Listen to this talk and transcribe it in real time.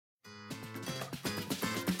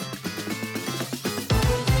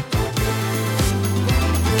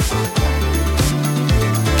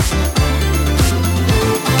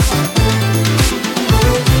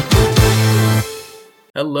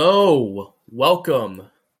Hello, welcome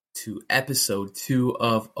to episode 2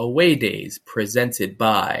 of Away Days, presented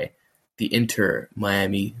by the Inter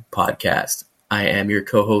Miami podcast. I am your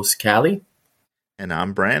co-host, Callie. And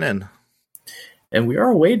I'm Brandon. And we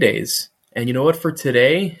are Away Days. And you know what, for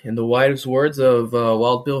today, in the wise words of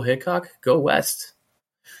Wild Bill Hickok, go West.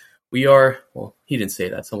 We are, well, he didn't say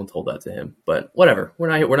that. Someone told that to him. But whatever. We're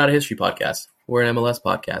not a history podcast. We're an MLS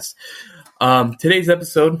podcast. Today's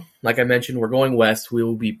episode, like I mentioned, we're going west. We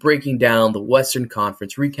will be breaking down the Western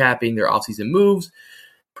Conference, recapping their offseason moves,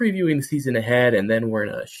 previewing the season ahead, and then we're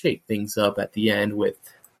going to shake things up at the end with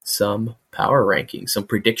some power rankings, some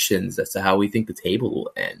predictions as to how we think the table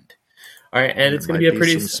will end. All right, and it's going to be a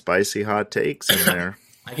pretty some spicy hot takes in there.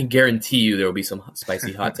 I can guarantee you there will be some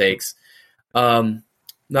spicy hot takes. Not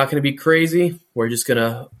going to be crazy. We're just going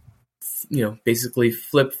to, basically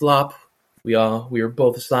flip-flop. We were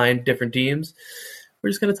both assigned different teams. We're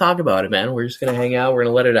just going to talk about it, man. We're just going to hang out. We're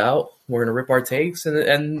going to let it out. We're going to rip our takes,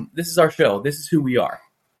 and this is our show. This is who we are.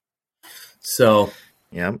 So,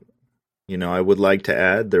 yeah. I would like to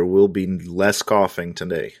add there will be less coughing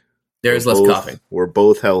today. There's less coughing. We're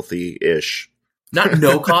both healthy-ish. Not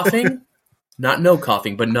no coughing. Not no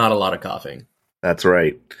coughing, but not a lot of coughing. That's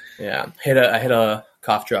right. Yeah. I hit a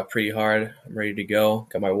cough drop pretty hard. I'm ready to go.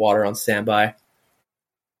 Got my water on standby.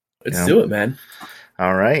 Let's do it, man.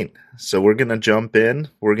 All right. So we're going to jump in.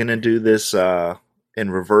 We're going to do this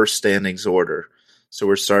in reverse standings order. So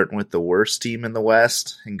we're starting with the worst team in the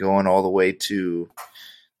West and going all the way to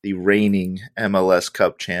the reigning MLS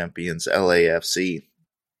Cup champions, LAFC.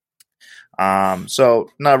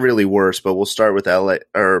 So not really worse, but we'll start with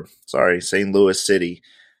St. Louis City,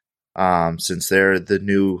 since they're the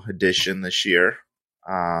new addition this year.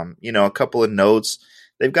 A couple of notes.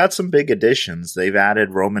 They've got some big additions. They've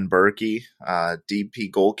added Roman Bürki,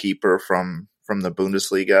 DP goalkeeper from the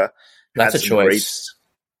Bundesliga. That's a choice.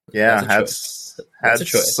 Had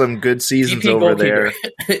some good seasons DP over there.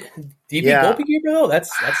 DP goalkeeper, though?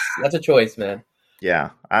 That's a choice, man.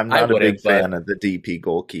 Yeah, I'm not a big fan of the DP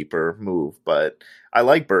goalkeeper move, but I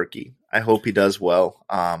like Bürki. I hope he does well.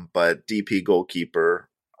 But DP goalkeeper,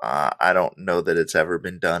 I don't know that it's ever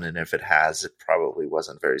been done, and if it has, it probably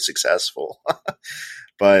wasn't very successful.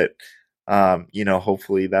 But,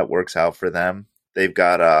 hopefully that works out for them. They've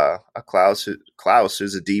got a Klaus,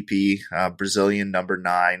 who's a DP, Brazilian number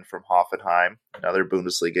 9 from Hoffenheim, another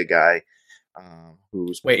Bundesliga guy.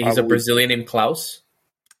 He's a Brazilian named Klaus?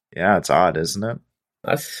 Yeah, it's odd, isn't it?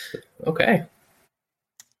 That's okay.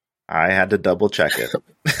 I had to double check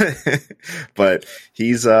it. But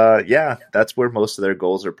he's, that's where most of their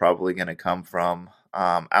goals are probably going to come from,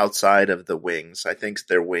 outside of the wings. I think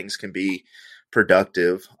their wings can be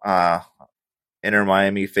productive. Inter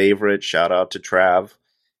Miami favorite, shout out to Trav.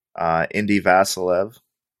 Indy Vasilev,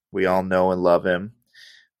 we all know and love him.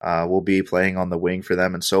 Will be playing on the wing for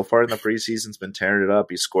them, and so far in the preseason's been tearing it up.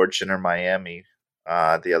 He scored Inter Miami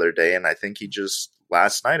the other day, and I think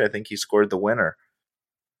last night he scored the winner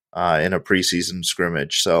in a preseason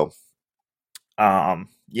scrimmage. So,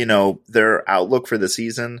 their outlook for the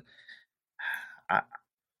season,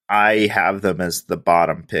 I have them as the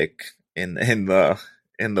bottom pick in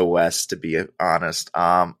the West, to be honest.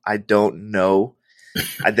 I don't know.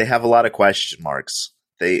 They have a lot of question marks.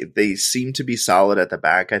 They seem to be solid at the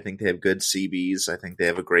back. I think they have good CBs. I think they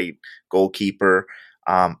have a great goalkeeper.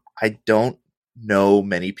 I don't know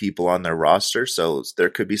many people on their roster, so there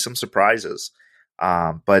could be some surprises.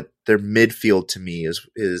 But their midfield to me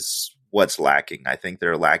is what's lacking. I think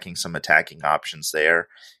they're lacking some attacking options there,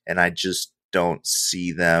 and I just don't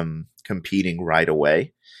see them competing right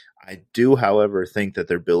away. I do, however, think that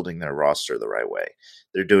they're building their roster the right way.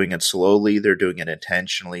 They're doing it slowly. They're doing it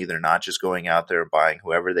intentionally. They're not just going out there and buying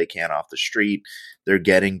whoever they can off the street. They're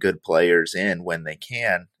getting good players in when they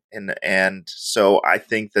can. And so I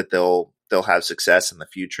think that they'll have success in the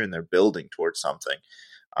future, and they're building towards something.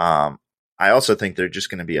 I also think they're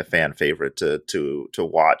just going to be a fan favorite to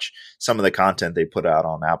watch. Some of the content they put out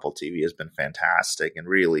on Apple TV has been fantastic, and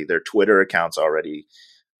really their Twitter account's already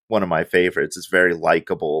one of my favorites. It's very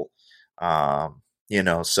likable,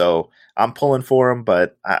 so I'm pulling for them,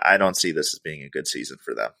 but I don't see this as being a good season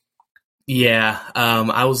for them. Yeah,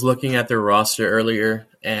 I was looking at their roster earlier,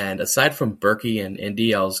 and aside from Bürki and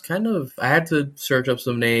Indy, I had to search up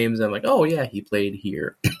some names. I'm like, oh yeah, he played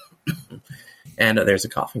here. And there's a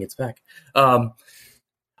coughing, it's back. I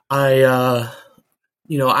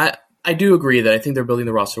do agree that I think they're building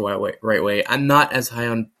the roster right way. I'm not as high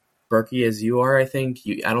on Bürki as you are. I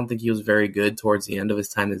don't think he was very good towards the end of his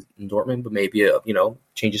time in Dortmund, but maybe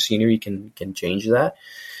change of scenery can change that.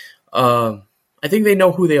 I think they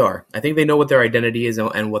know who they are. I think they know what their identity is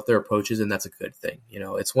and what their approach is, and that's a good thing.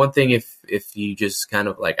 It's one thing if you just kind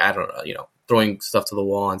of like, I don't know, throwing stuff to the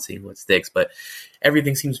wall and seeing what sticks, but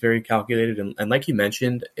everything seems very calculated. And like you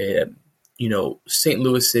mentioned, St.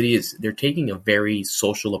 Louis City they're taking a very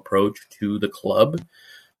social approach to the club.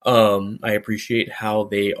 I appreciate how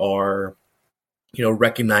they are,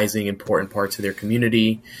 recognizing important parts of their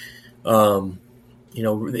community.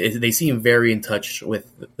 They seem very in touch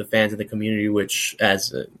with the fans of the community, which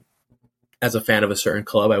as a fan of a certain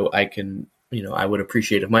club, I would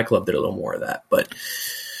appreciate if my club did a little more of that. But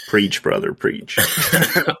preach, brother, preach.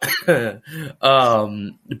 But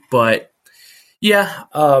yeah,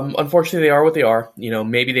 unfortunately, they are what they are.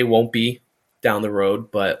 Maybe they won't be down the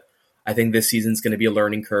road, but I think this season's going to be a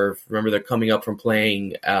learning curve. Remember, they're coming up from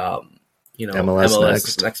playing,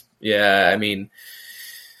 MLS next. Yeah, I mean,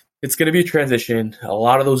 it's going to be a transition. A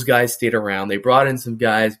lot of those guys stayed around. They brought in some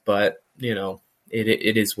guys, but,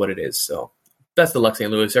 it is what it is. So that's the luck, St.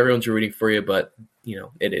 Louis. Everyone's rooting for you, but,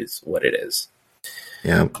 it is what it is.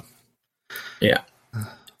 Yeah. Yeah.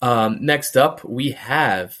 Next up, we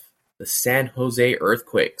have the San Jose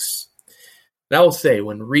Earthquakes. And I will say,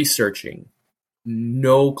 when researching,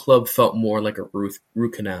 no club felt more like a root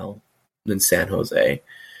canal than San Jose.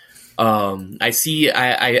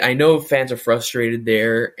 I know fans are frustrated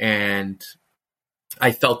there, and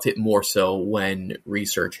I felt it more so when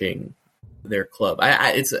researching their club.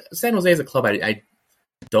 San Jose is a club I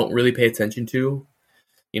don't really pay attention to.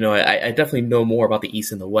 I definitely know more about the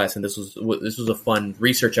East and the West, and this was a fun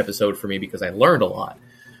research episode for me because I learned a lot.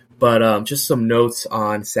 But just some notes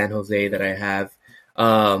on San Jose that I have.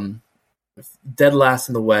 Dead last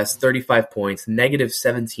in the West, 35 points, negative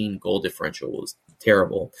 17 goal differential was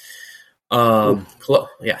terrible. Club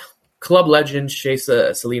legend Shea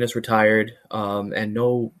Salinas retired, and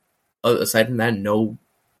no, aside from that, no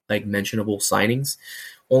mentionable signings.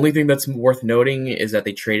 Only thing that's worth noting is that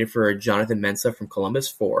they traded for Jonathan Mensah from Columbus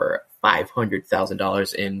for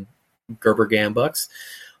 $500,000 in Gerber Gambucks.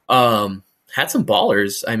 Had some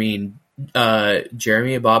ballers. I mean,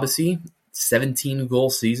 Jeremy Ebobisse, 17-goal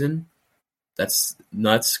season. That's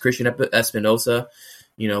nuts. Christian Espinosa,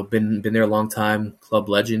 been there a long time, club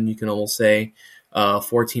legend, you can almost say.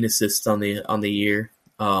 14 assists on the year.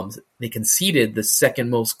 They conceded the second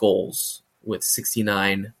most goals with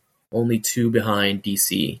 69, only 2 behind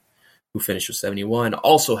DC, who finished with 71.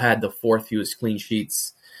 Also had the 4th fewest clean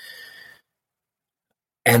sheets,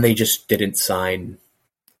 and they just didn't sign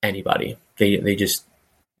anybody. They're just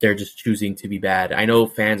choosing to be bad. I know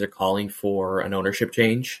fans are calling for an ownership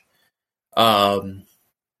change.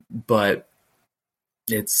 But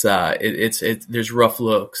it's there's rough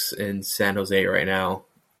looks in San Jose right now.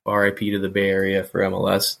 RIP to the Bay Area for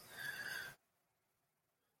MLS.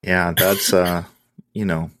 Yeah, that's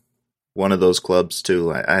one of those clubs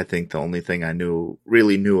too. I think the only thing I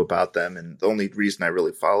really knew about them, and the only reason I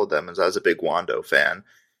really followed them is I was a big Wando fan.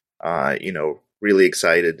 Really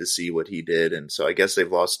excited to see what he did, and so I guess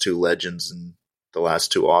they've lost 2 legends in the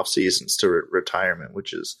last 2 off seasons to retirement,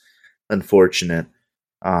 which is unfortunate.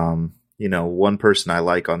 One person I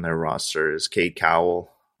like on their roster is Cade Cowell.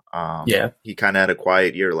 He kind of had a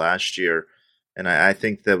quiet year last year, and I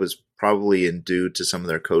think that was probably due to some of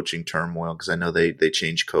their coaching turmoil, because I know they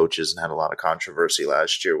changed coaches and had a lot of controversy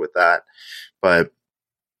last year with that. But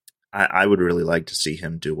I would really like to see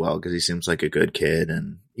him do well, because he seems like a good kid,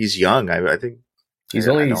 and he's young. I think he's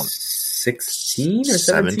only 16 or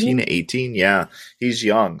 17, 18. Yeah, he's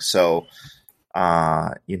young. So,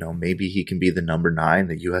 maybe he can be the number 9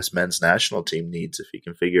 the U.S. men's national team needs if he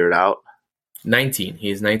can figure it out. 19. He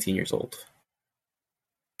is 19 years old.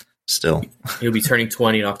 Still. He'll be turning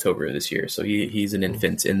 20 in October this year, so he's an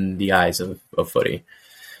infant in the eyes of footy.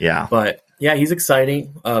 Yeah. But, yeah, he's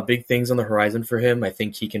exciting. Big things on the horizon for him. I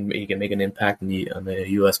think he can make an impact on the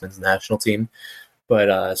U.S. men's national team. But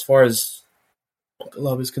as far as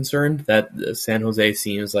club is concerned, that San Jose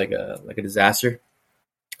seems like a disaster.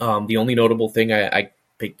 The only notable thing I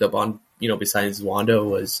picked up on, besides Wando,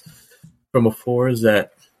 was from before, is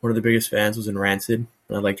that one of the biggest fans was in Rancid.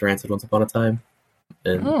 I liked Rancid once upon a time.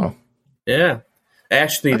 And yeah,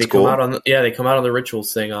 actually, That's they come cool. out on the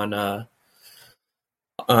Rituals thing on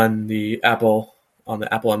the Apple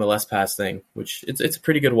MLS Pass thing, which it's a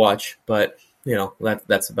pretty good watch. But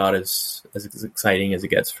that's about as exciting as it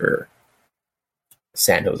gets for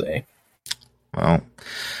San Jose. Well,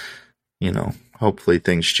 hopefully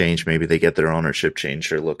things change. Maybe they get their ownership change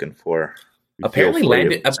they're looking for. Apparently,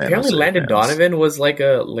 Landon Donovan was like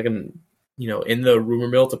in the rumor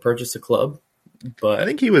mill to purchase the club. But I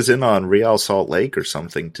think he was in on Real Salt Lake or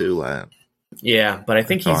something too. Yeah, but I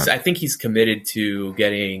think he's committed to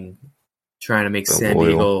getting trying to make The San loyal.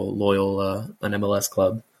 Diego loyal an MLS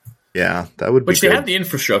club, Yeah, that would be which they good. have the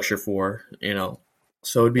infrastructure for,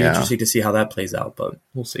 So it'd be interesting to see how that plays out, but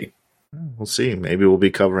we'll see. We'll see. Maybe we'll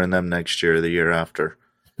be covering them next year or the year after.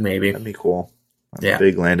 Maybe. That'd be cool. I'm Yeah. a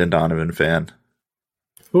big Landon Donovan fan.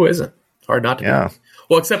 Who isn't? Hard not to Yeah. be.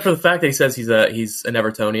 Well, except for the fact that he says he's an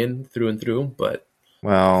Evertonian through and through, but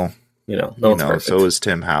Well, no one's perfect. so is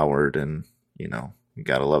Tim Howard, and you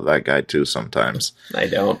gotta love that guy too sometimes. I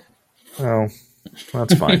don't. Well,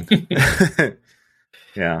 that's fine.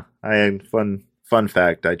 Yeah. I had fun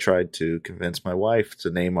fact, I tried to convince my wife to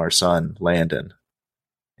name our son Landon.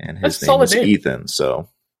 And his That's a name solid is name. Ethan, so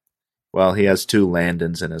well, he has 2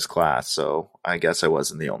 Landons in his class, so I guess I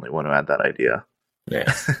wasn't the only one who had that idea.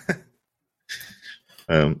 Yeah.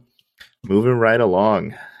 Moving right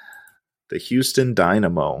along, the Houston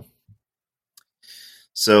Dynamo.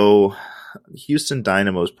 So, Houston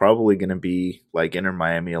Dynamo is probably going to be like Inter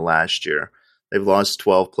Miami last year. They've lost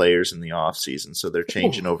 12 players in the offseason, so they're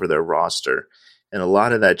changing over their roster. And a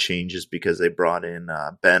lot of that changes because they brought in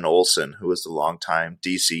Ben Olsen, who was the longtime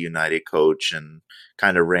DC United coach and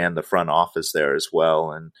kind of ran the front office there as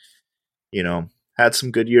well. And, had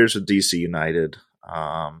some good years with DC United.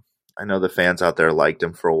 I know the fans out there liked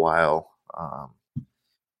him for a while.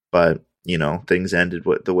 But, things ended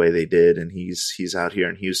the way they did, and he's out here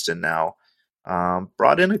in Houston now.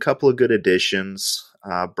 Brought in a couple of good additions.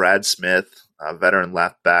 Brad Smith, a veteran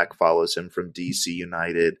left back, follows him from DC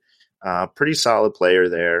United. Pretty solid player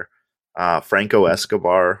there. Franco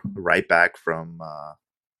Escobar, right back from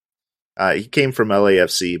he came from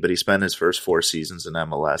LAFC, but he spent his first 4 seasons in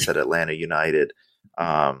MLS at Atlanta United.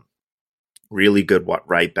 Really good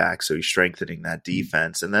right back, so he's strengthening that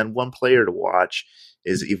defense. And then one player to watch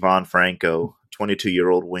is Ivan Franco,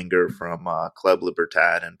 22-year-old winger from Club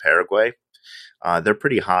Libertad in Paraguay. They're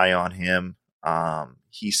pretty high on him.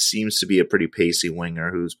 He seems to be a pretty pacey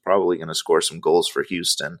winger who's probably going to score some goals for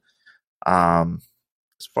Houston.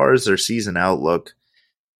 As far as their season outlook,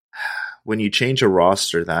 when you change a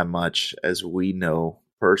roster that much, as we know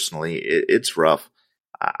personally, it's rough.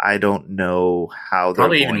 I don't know how they're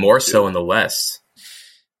probably even more so in the West.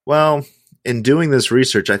 Well, in doing this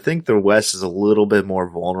research, I think the West is a little bit more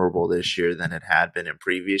vulnerable this year than it had been in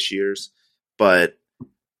previous years. But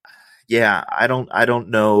yeah, I don't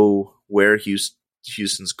know where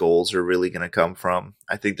Houston's goals are really going to come from.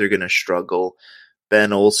 I think they're going to struggle.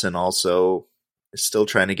 Ben Olsen also is still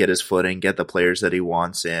trying to get his footing, get the players that he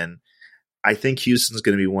wants in. I think Houston's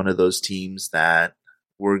going to be one of those teams that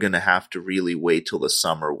we're going to have to really wait till the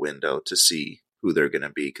summer window to see who they're going to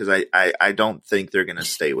be, because I don't think they're going to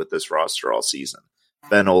stay with this roster all season.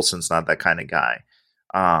 Ben Olsen's not that kind of guy.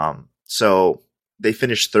 So they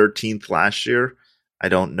finished 13th last year. I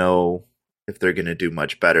don't know if they're going to do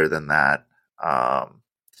much better than that.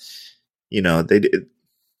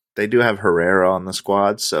 They do have Herrera on the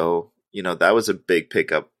squad, so that was a big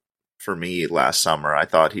pickup for me last summer. I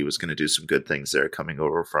thought he was going to do some good things there coming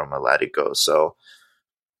over from Atletico. So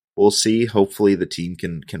we'll see. Hopefully the team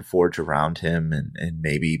can forge around him and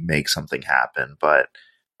maybe make something happen. But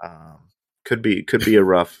could be a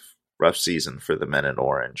rough season for the men in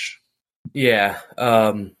orange. Yeah.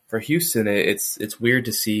 For Houston, it's weird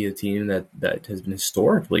to see a team that has been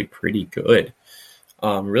historically pretty good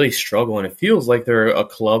really struggle, and it feels like they're a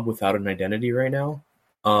club without an identity right now.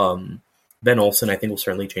 Ben Olsen, I think, will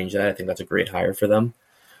certainly change that. I think that's a great hire for them.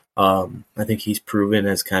 I think he's proven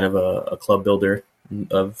as kind of a club builder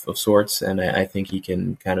of sorts, and I think he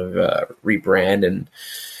can kind of rebrand, and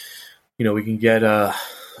we can get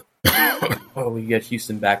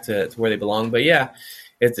Houston back to where they belong. But yeah,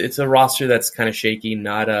 it's a roster that's kind of shaky,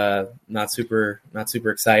 not super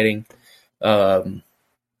exciting. The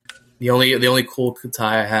only cool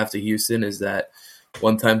tie I have to Houston is that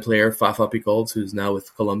one-time player Fafa Picolds, who's now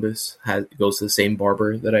with Columbus, goes to the same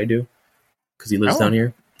barber that I do because he lives down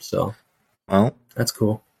here. So, well, that's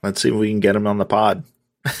cool. Let's see if we can get him on the pod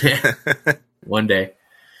one day.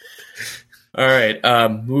 All right,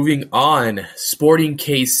 moving on. Sporting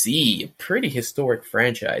KC, pretty historic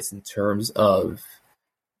franchise in terms of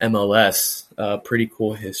MLS. Pretty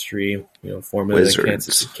cool history. Formerly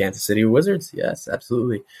the Kansas City Wizards. Yes,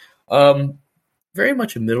 absolutely. Very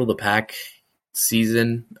much a middle of the pack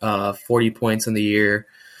season. 40 points in the year.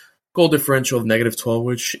 Goal differential of -12,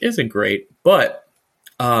 which isn't great, but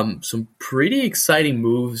some pretty exciting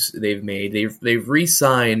moves they've made. They've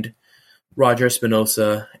re-signed Roger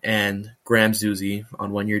Espinosa and Graham Zusi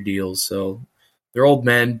on 1-year deals. So they're old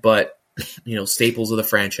men, but staples of the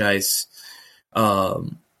franchise.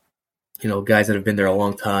 Guys that have been there a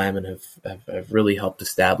long time and have really helped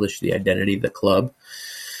establish the identity of the club.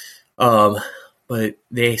 But but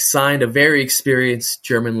they signed a very experienced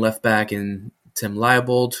German left back in Tim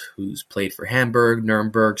Leibold, who's played for Hamburg,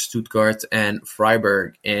 Nuremberg, Stuttgart, and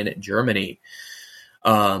Freiburg in Germany.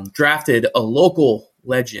 Drafted a local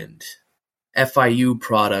legend, FIU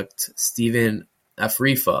product, Steven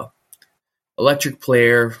Afrifa. Electric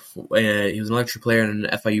player. He was an electric player in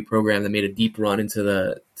an FIU program that made a deep run into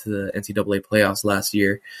the NCAA playoffs last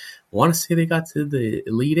year. I want to say they got to the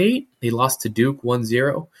Elite Eight. They lost to Duke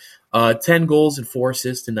 1-0. 10 goals and 4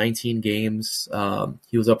 assists in 19 games.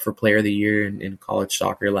 He was up for Player of the Year in college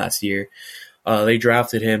soccer last year. They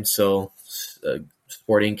drafted him, so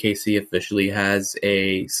Sporting KC officially has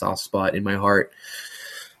a soft spot in my heart,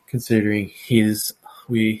 considering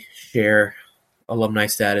we share alumni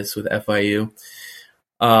status with FIU.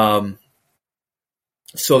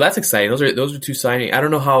 So that's exciting. Those are two signings. I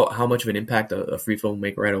don't know how much of an impact a free throw will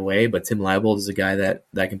make right away, but Tim Leibold is a guy that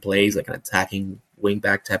can play. He's like an attacking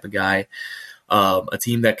wingback type of guy. A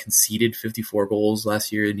team that conceded 54 goals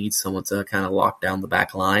last year needs someone to kind of lock down the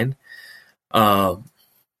back line.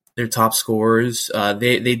 Their top scorers,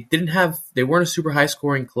 they weren't a super high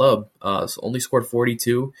scoring club. So only scored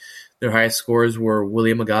 42. Their highest scorers were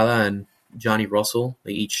William Magala and Johnny Russell.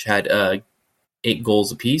 They each had 8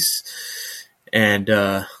 goals apiece. And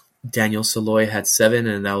Daniel Saloy had 7,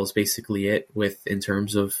 and that was basically it in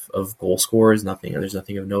terms of goal scorers. There's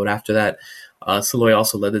nothing of note after that. Saloy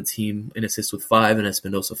also led the team in assists with 5, and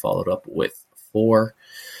Espinosa followed up with 4.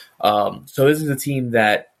 So this is a team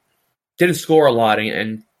that didn't score a lot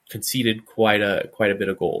and conceded quite a bit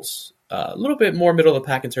of goals. A little bit more middle of the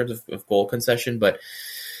pack in terms of goal concession, but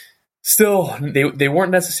still, they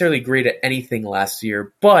weren't necessarily great at anything last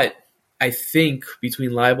year. But I think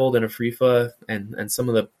between Leibold and Afrifa and some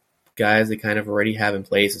of the guys they kind of already have in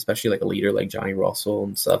place, especially like a leader like Johnny Russell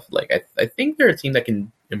and stuff, like I think they're a team that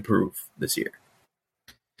can improve this year.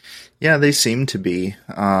 Yeah, they seem to be.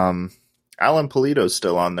 Alan Pulido's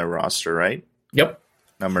still on their roster, right? Yep.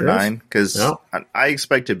 Number 9, because I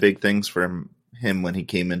expected big things from him when he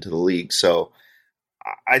came into the league. So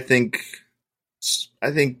I think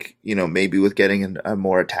maybe with getting a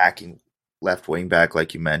more attacking left wing back,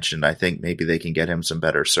 like you mentioned, I think maybe they can get him some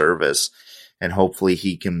better service, and hopefully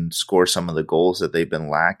he can score some of the goals that they've been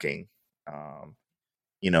lacking.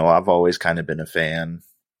 I've always kind of been a fan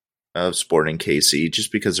of Sporting KC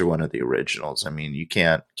just because they're one of the originals. I mean, you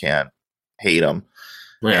can't hate them.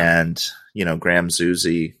 Yeah. And, Graham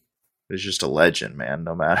Zusi is just a legend, man,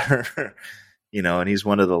 no matter, and he's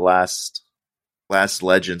one of the last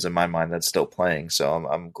legends in my mind that's still playing. So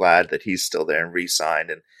I'm glad that he's still there and re-signed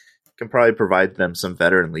and can probably provide them some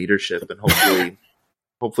veteran leadership, and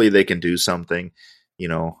hopefully they can do something.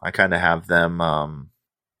 I kind of have them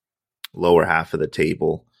lower half of the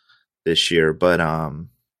table this year, but I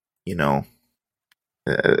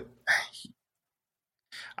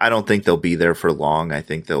don't think they'll be there for long. I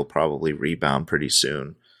think they'll probably rebound pretty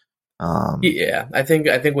soon. Yeah, I think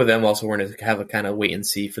with them also we're going to have a kind of wait and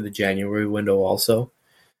see for the January window also.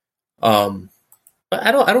 But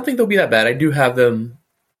I don't think they'll be that bad. I do have them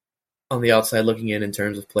on the outside looking in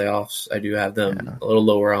terms of playoffs. I do have them a little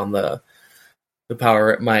lower on the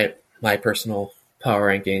power, my personal power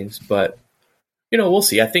rankings, but we'll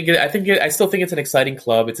see. I still think it's an exciting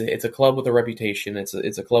club. It's a club with a reputation. It's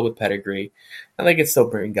a club with pedigree, and they can still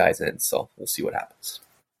bring guys in. So we'll see what happens.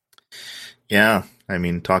 Yeah, I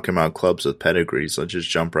mean, talking about clubs with pedigrees, let's just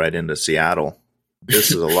jump right into Seattle.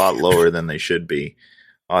 This is a lot lower than they should be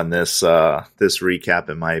on this recap,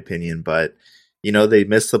 in my opinion. But they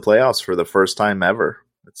missed the playoffs for the first time ever.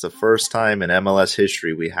 It's the first time in MLS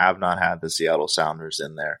history we have not had the Seattle Sounders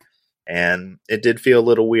in there, and it did feel a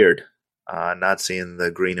little weird. Not seeing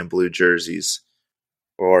the green and blue jerseys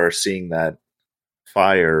or seeing that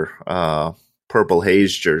fire purple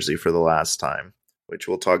haze jersey for the last time, which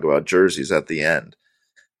we'll talk about jerseys at the end.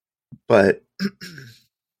 But,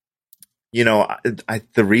 the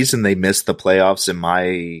reason they missed the playoffs in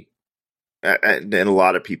a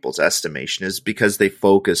lot of people's estimation is because they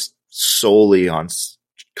focused solely on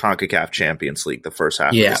CONCACAF Champions League the first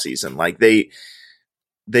half of the season. Like they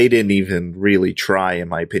didn't even really try, in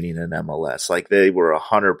my opinion, in MLS. Like they were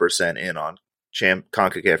 100% in on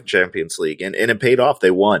CONCACAF Champions League, and it paid off.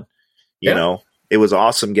 They won. It was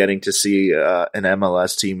awesome getting to see an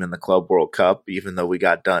MLS team in the Club World Cup, even though they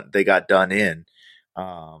got done in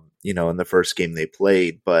the first game they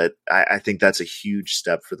played. But I think that's a huge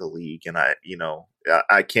step for the league, and I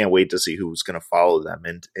can't wait to see who's going to follow them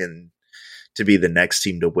and to be the next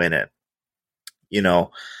team to win it.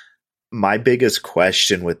 My biggest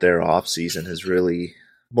question with their offseason is really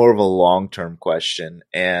more of a long-term question.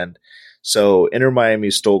 And so Inter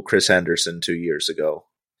Miami stole Chris Henderson 2 years ago.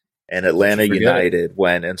 and Atlanta forget it. United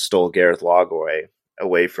went and stole Gareth Logaway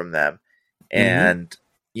away from them. And,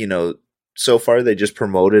 so far they just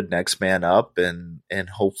promoted next man up, and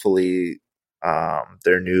hopefully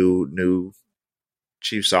their new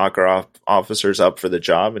chief soccer officer's up for the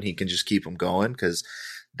job, and he can just keep them going, because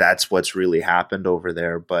that's what's really happened over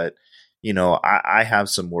there. But, I have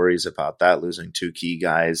some worries about that, losing two key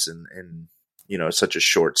guys in such a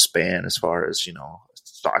short span as far as,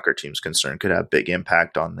 soccer team's concerned, could have big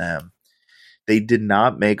impact on them. They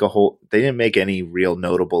didn't make any real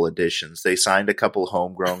notable additions. They signed a couple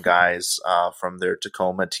homegrown guys from their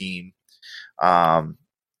Tacoma team.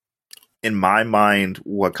 In my mind,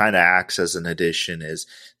 what kind of acts as an addition is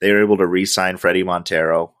they were able to re-sign Freddie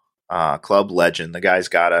Montero, club legend. The guy's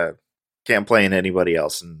can't play in anybody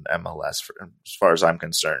else in MLS as far as I'm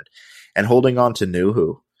concerned. And holding on to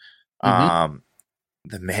Nuhu.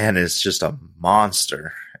 The man is just a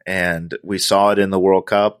monster. And we saw it in the World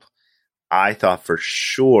Cup. I thought for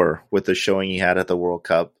sure with the showing he had at the World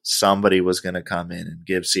Cup, somebody was going to come in and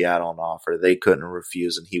give Seattle an offer. They couldn't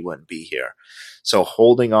refuse, and he wouldn't be here. So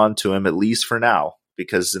holding on to him, at least for now,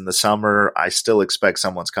 because in the summer, I still expect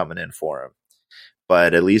someone's coming in for him.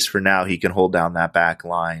 But at least for now, he can hold down that back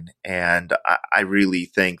line. And I really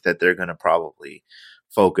think that they're going to probably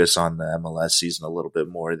focus on the MLS season a little bit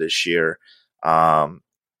more this year.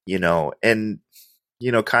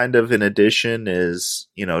 Kind of in addition is,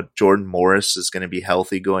 Jordan Morris is going to be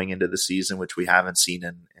healthy going into the season, which we haven't seen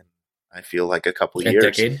in I feel like a couple of years.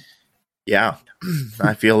 Decade? Yeah,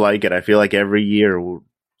 I feel like it. I feel like every year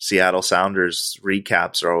Seattle Sounders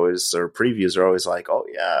recaps or previews are always like, oh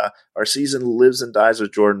yeah, our season lives and dies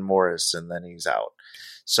with Jordan Morris, and then he's out.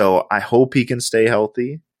 So I hope he can stay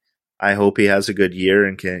healthy. I hope he has a good year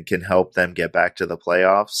and can help them get back to the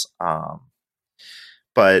playoffs.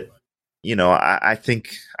 But I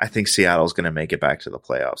think Seattle's going to make it back to the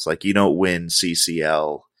playoffs. Like, you don't win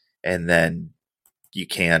CCL and then you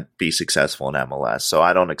can't be successful in MLS. So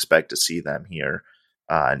I don't expect to see them here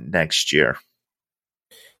next year.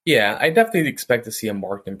 Yeah, I definitely expect to see a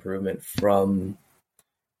marked improvement from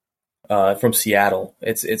Seattle.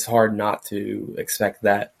 It's hard not to expect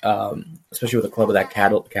that, especially with a club of that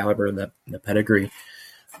caliber and the pedigree.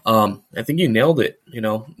 I think you nailed it.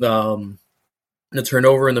 The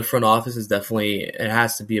turnover in the front office is it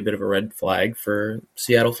has to be a bit of a red flag for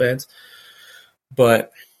Seattle fans.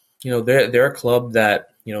 But, they're a club that,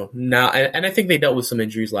 now, and I think they dealt with some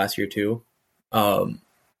injuries last year too.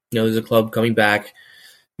 There's a club coming back,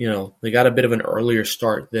 they got a bit of an earlier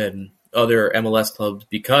start than other MLS clubs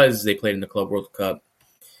because they played in the Club World Cup.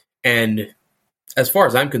 And as far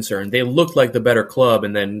as I'm concerned, they looked like the better club,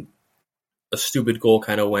 and then a stupid goal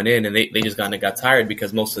kind of went in, and they just kind of got tired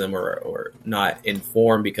because most of them were not in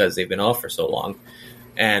form because they've been off for so long.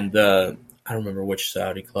 And I don't remember which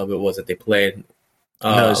Saudi club it was that they played.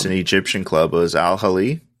 No, it was an Egyptian club. It was Al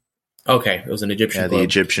Ahly. Okay, it was an Egyptian club. The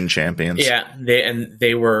Egyptian champions. Yeah,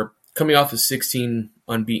 they were coming off a 16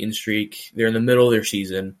 unbeaten streak. They're in the middle of their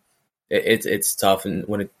season. It's tough, and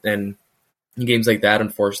in games like that,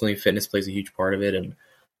 unfortunately, fitness plays a huge part of it, and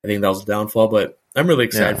I think that was the downfall. But I'm really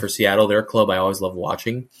excited for Seattle. They're a club I always love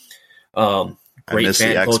watching. Great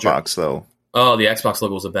fan the culture. Xbox though. Oh, the Xbox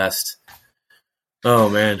logo was the best. Oh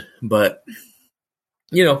man, but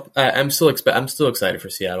I'm still excited for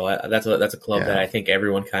Seattle. That's a club that I think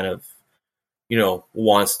everyone kind of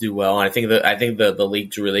wants to do well. And I think the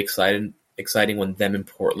league's really exciting when them and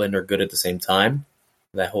Portland are good at the same time.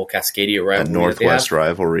 That whole Cascadia rivalry. The Northwest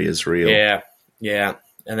rivalry is real. Yeah.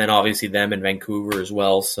 And then obviously them and Vancouver as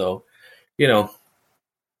well. So,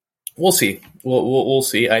 we'll see. We'll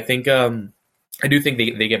see. I think I do think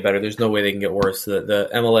they get better. There's no way they can get worse. The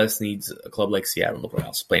MLS needs a club like Seattle in the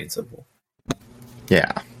playoffs, plain and simple.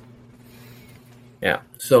 Yeah.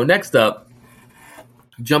 So next up,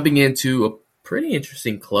 jumping into a pretty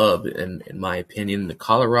interesting club, in my opinion, the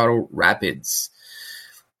Colorado Rapids.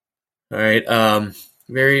 All right.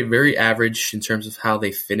 Very, very average in terms of how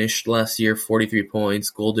they finished last year. 43 points,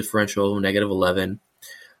 goal differential, -11.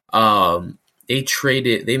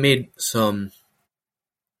 They made some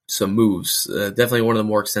moves. Definitely one of the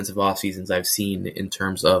more extensive off seasons I've seen in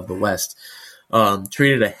terms of the West.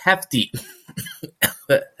 Traded a hefty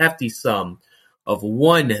sum of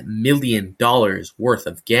 $1 million worth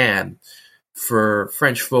of GAM for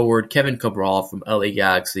French forward Kevin Cabral from LA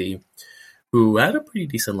Galaxy, who had a pretty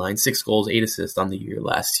decent line, 6 goals, 8 assists on the year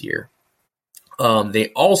last year. They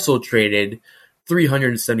also traded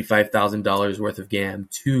 $375,000 worth of GAM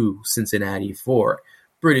to Cincinnati for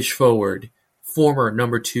British forward, former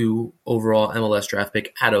number 2 overall MLS draft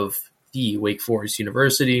pick out of the Wake Forest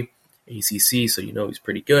University, ACC, so he's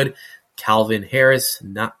pretty good. Calvin Harris,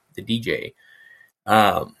 not the DJ.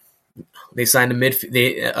 Um, they signed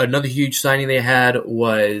another huge signing they had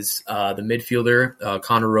was the midfielder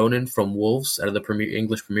Connor Ronan from Wolves out of the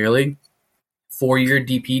English Premier League, 4-year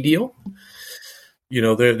DP deal.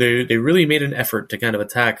 They really made an effort to kind of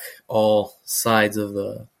attack all sides of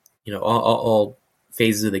the all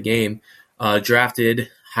phases of the game. Drafted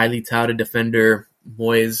highly touted defender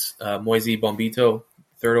Moise Bombito,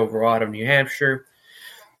 3rd overall out of New Hampshire.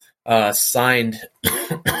 Signed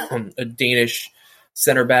a Danish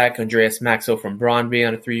center back Andreas Maxo from Brøndby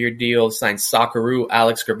on a 3-year deal. Signed Socceroo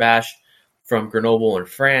Alex Gerbash from Grenoble in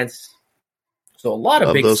France. So a lot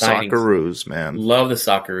of big those signings. Socceroos, man. Love the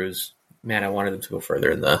Socceroos. Man, I wanted them to go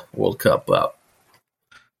further in the World Cup.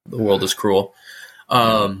 The world is cruel.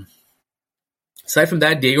 Aside from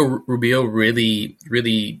that, Diego Rubio really,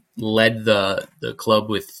 really led the club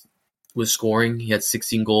with scoring. He had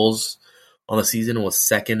 16 goals on the season and was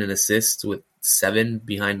second in assists with 7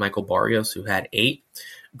 behind Michael Barrios, who had 8.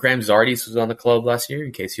 Graham Zardes was on the club last year,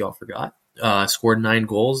 in case you all forgot. Scored 9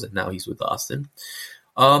 goals, and now he's with Austin.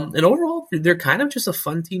 And overall, they're kind of just a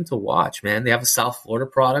fun team to watch, man. They have a South Florida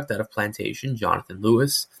product out of Plantation, Jonathan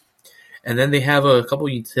Lewis. And then they have a couple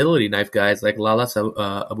utility knife guys like Lalas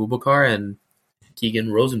Abubakar and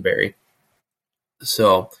Keegan Rosenberry.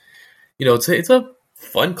 So, it's a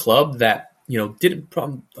fun club that,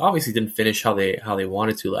 obviously didn't finish how they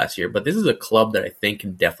wanted to last year. But this is a club that I think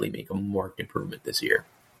can definitely make a marked improvement this year.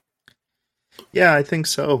 Yeah, I think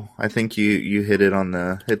so. I think you hit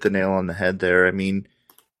the nail on the head there. I mean,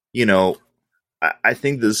 I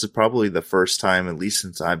think this is probably the first time, at least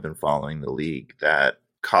since I've been following the league, that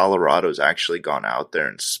Colorado's actually gone out there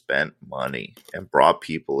and spent money and brought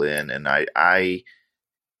people in. And I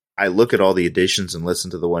look at all the additions and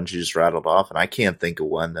listen to the ones you just rattled off, and I can't think of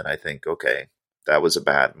one that I think, okay, that was a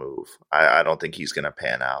bad move. I don't think he's going to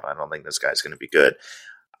pan out. I don't think this guy's going to be good.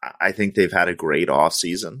 I think they've had a great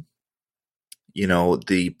offseason.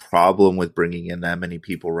 The problem with bringing in that many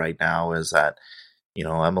people right now is that,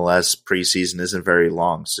 MLS preseason isn't very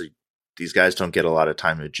long. So these guys don't get a lot of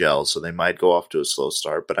time to gel. So they might go off to a slow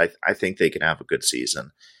start, but I think they can have a good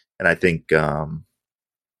season. And I think, I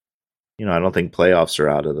don't think playoffs are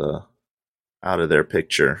out of their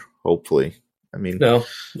picture, hopefully. I mean, no,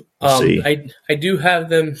 we'll see. I do have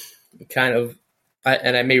them kind of,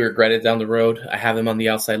 and I may regret it down the road. I have them on the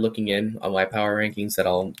outside looking in on my power rankings that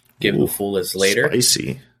I'll give the full list later.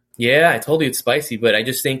 Spicy. Yeah, I told you it's spicy, but I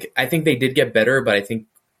think they did get better, but I think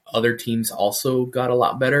other teams also got a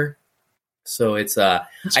lot better. So it's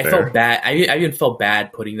felt bad. I even felt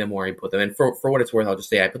bad putting them where I put them. And for what it's worth, I'll just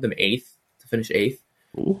say I put them 8th to finish 8th.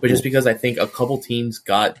 Ooh. But just because I think a couple teams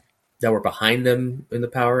that were behind them in the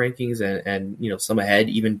power rankings and some ahead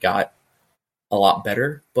even got a lot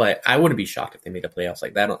better. But I wouldn't be shocked if they made the playoffs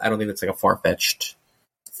like that. I don't think that's like a far-fetched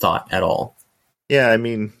thought at all. Yeah, I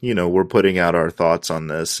mean, we're putting out our thoughts on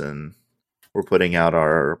this and we're putting out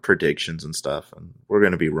our predictions and stuff, and we're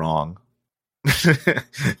going to be wrong. I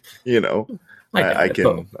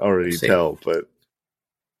can already tell, but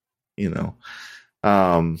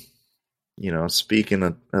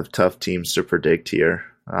speaking of tough teams to predict here,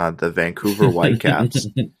 the Vancouver Whitecaps,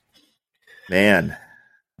 man.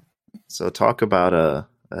 So talk about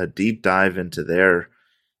a deep dive into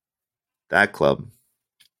that club.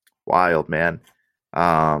 Wild, man.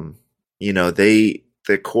 The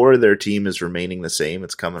core of their team is remaining the same.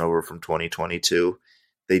 It's coming over from 2022.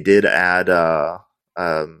 They did add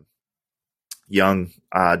young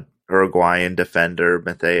Uruguayan defender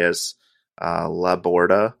Matheus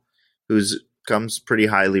Laborda, who's comes pretty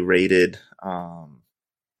highly rated.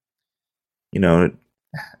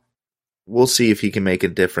 We'll see if he can make a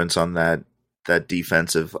difference on that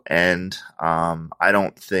defensive end. I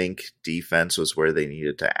don't think defense was where they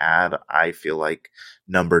needed to add. I feel like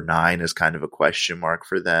number 9 is kind of a question mark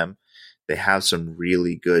for them. They have some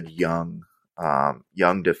really good young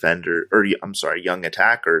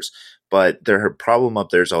attackers, but their problem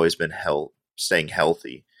up there has always been staying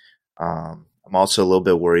healthy. I'm also a little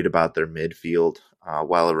bit worried about their midfield.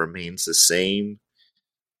 While it remains the same,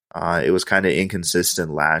 it was kind of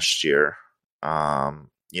inconsistent last year.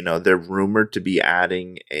 They're rumored to be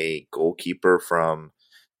adding a goalkeeper from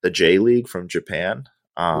the J League from Japan.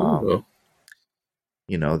 I've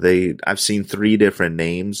seen 3 different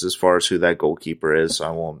names as far as who that goalkeeper is, so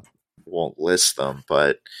I won't list them,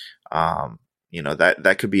 but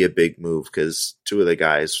that could be a big move because 2 of the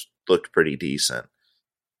guys looked pretty decent.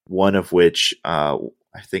 One of which I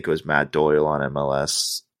think it was Matt Doyle on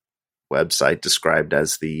MLS website described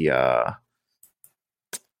as I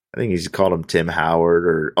think he's called him Tim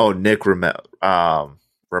Howard Nick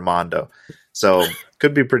Raimondo. So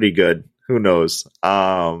could be pretty good. Who knows?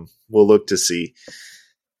 We'll look to see.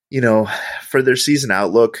 For their season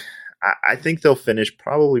outlook, I think they'll finish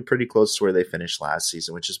probably pretty close to where they finished last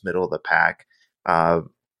season, which is middle of the pack. Uh,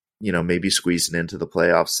 maybe squeezing into the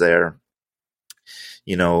playoffs there.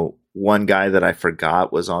 One guy that I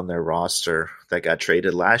forgot was on their roster that got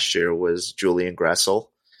traded last year was Julian Gressel.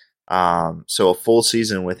 So a full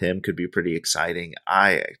season with him could be pretty exciting.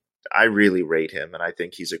 I really rate him, and I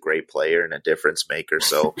think he's a great player and a difference maker.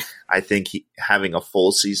 So I think having a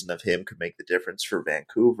full season of him could make the difference for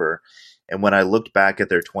Vancouver. And when I looked back at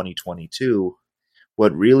their 2022,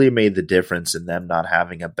 what really made the difference in them not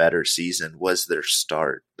having a better season was their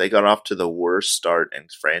start. They got off to the worst start in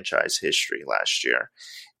franchise history last year.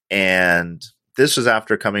 And this was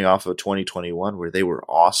after coming off of 2021 where they were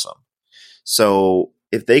awesome. So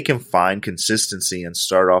if they can find consistency and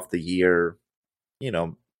start off the year, they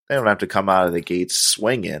don't have to come out of the gates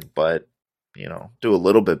swinging, but do a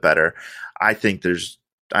little bit better. I think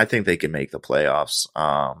they can make the playoffs.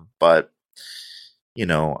 But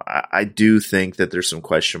I do think that there's some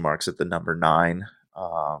question marks at the number 9.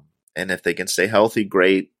 And if they can stay healthy,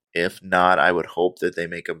 great. If not, I would hope that they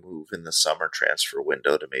make a move in the summer transfer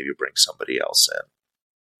window to maybe bring somebody else in.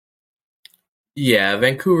 Yeah,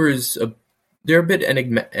 they're a bit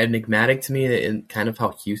enigmatic to me in kind of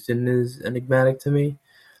how Houston is enigmatic to me.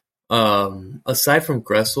 Aside from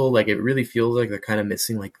Gressel, like, it really feels like they're kind of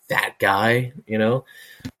missing like that guy, and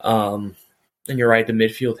you're right, the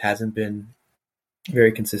midfield hasn't been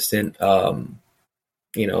very consistent.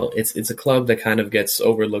 It's a club that kind of gets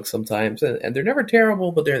overlooked sometimes, and they're never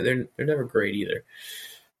terrible, but they're never great either.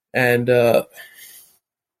 And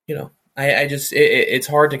it's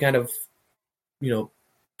hard to kind of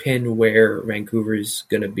pin where Vancouver is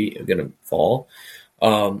gonna fall.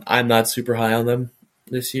 I'm not super high on them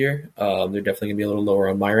this year. They're definitely gonna be a little lower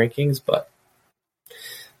on my rankings, but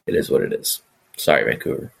it is what it is. Sorry,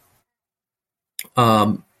 Vancouver.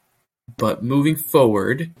 But moving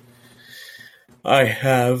forward, I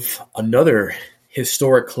have another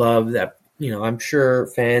historic club that I'm sure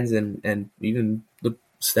fans and even the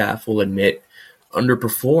staff will admit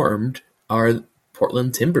underperformed are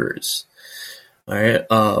Portland Timbers. All right,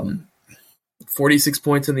 46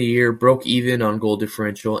 points in the year, broke even on goal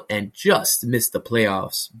differential, and just missed the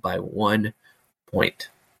playoffs by 1 point.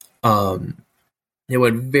 They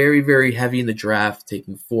went very, very heavy in the draft,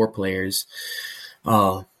 taking 4 players.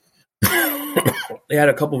 They had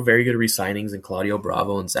a couple of very good re-signings in Claudio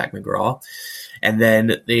Bravo and Zach McGraw. And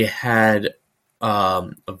then they had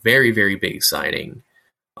a very, very big signing.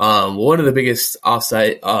 One of the biggest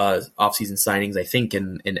off-season signings, I think,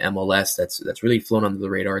 in MLS that's really flown under the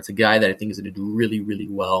radar. It's a guy that I think is going to do really, really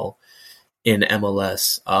well in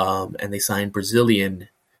MLS. And they signed Brazilian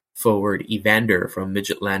forward Evander from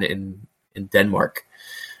Midtjylland in Denmark.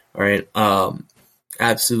 All right.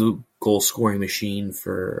 Absolute goal scoring machine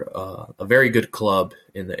for a very good club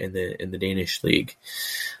in the Danish league.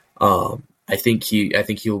 I think he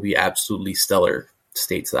will be absolutely stellar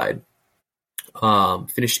stateside.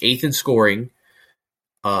 Finished 8th in scoring,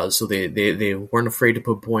 so they weren't afraid to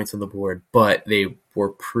put points on the board, but they were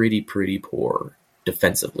pretty poor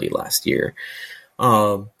defensively last year.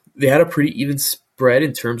 They had a pretty even spread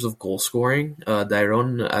in terms of goal scoring.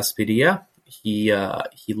 Dairon Aspiria, he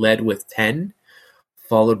led with 10.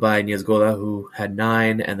 Followed by Niezgoda, who had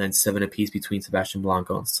 9, and then 7 apiece between Sebastian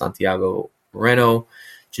Blanco and Santiago Moreno.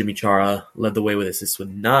 Jimmy Chara led the way with assists with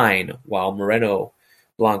 9, while Moreno,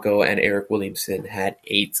 Blanco, and Eric Williamson had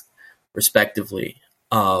 8, respectively.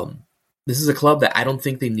 This is a club that I don't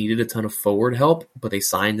think they needed a ton of forward help, but they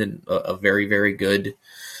signed a very, very good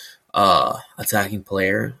attacking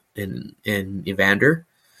player in Evander.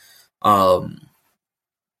 So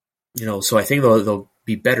I think they'll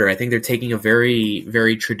be better. I think they're taking a very,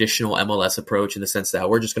 very traditional MLS approach in the sense that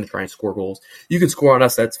we're just going to try and score goals. You can score on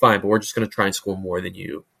us, that's fine, but we're just going to try and score more than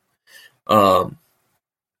you.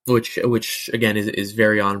 Which again is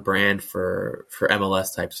very on brand for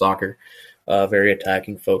MLS type soccer. Very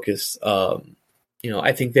attacking focused. I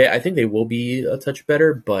think they will be a touch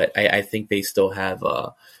better, but I think they still have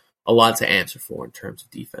a lot to answer for in terms of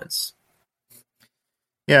defense.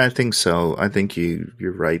 Yeah, I think so. I think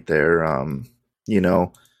you're right there.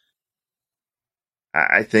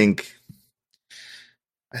 I think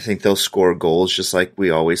they'll score goals just like we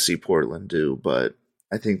always see Portland do, but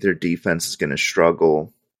I think their defense is going to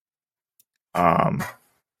struggle. I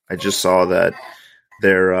just saw that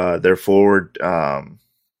their forward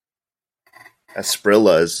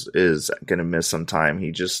Asprilla is going to miss some time.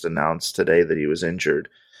 He just announced today that he was injured.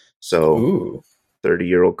 So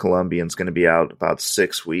 30-year-old Colombian's going to be out about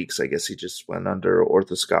 6 weeks. I guess he just went under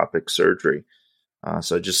orthoscopic surgery.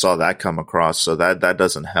 So I just saw that come across. So that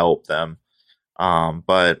doesn't help them.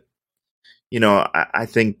 But I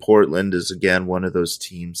think Portland is again one of those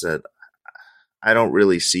teams that I don't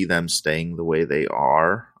really see them staying the way they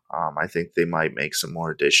are. I think they might make some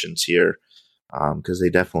more additions here because they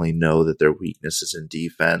definitely know that their weakness is in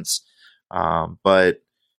defense. But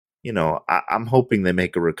I'm hoping they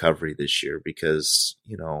make a recovery this year because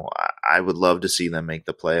I would love to see them make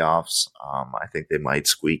the playoffs. I think they might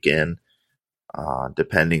squeak in,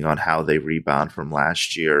 depending on how they rebound from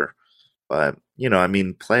last year. But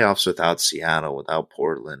playoffs without Seattle, without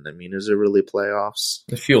Portland. Is it really playoffs?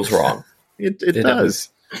 It feels wrong. It does.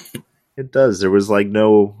 It does. There was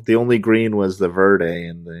the only green was the Verde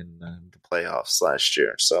in the playoffs last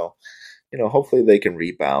year. So, hopefully they can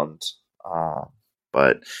rebound.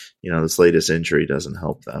 But, this latest injury doesn't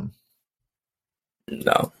help them.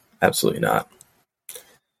 No, absolutely not.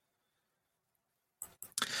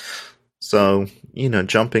 So,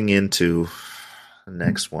 jumping into the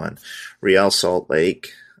next one, Real Salt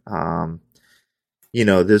Lake.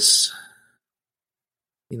 This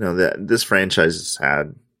franchise has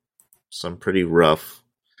had some pretty rough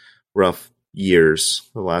years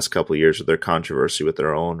the last couple of years with their controversy with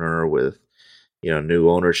their owner, with new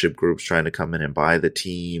ownership groups trying to come in and buy the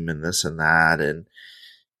team and this and that. And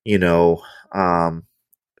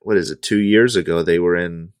what is it, 2 years ago they were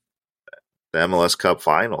in the MLS Cup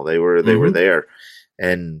final. They were there.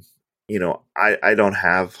 And I don't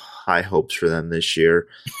have high hopes for them this year.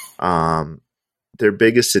 Their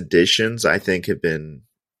biggest additions I think have been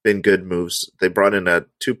good moves. They brought in a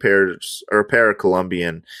pair of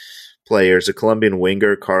Colombian players, a Colombian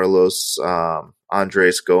winger, Carlos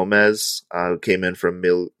Andres Gomez, who came in from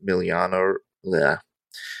Millonarios.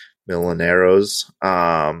 Millonarios.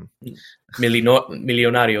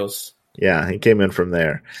 Yeah, he came in from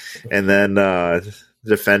there. And then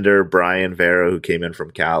defender Brian Vera, who came in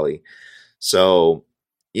from Cali. So,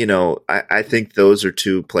 I think those are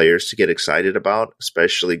two players to get excited about,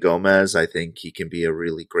 especially Gomez. I think he can be a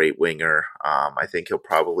really great winger. I think he'll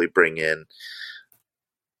probably bring in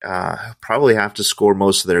probably have to score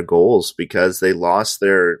most of their goals because they lost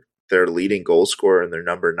their leading goal scorer and their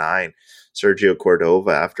number 9, Sergio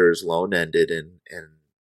Cordova, after his loan ended. And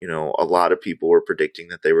a lot of people were predicting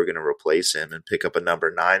that they were going to replace him and pick up a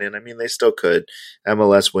number 9. And they still could.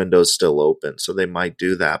 MLS window's still open, so they might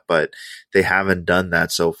do that, but they haven't done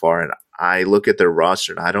that so far. And I look at their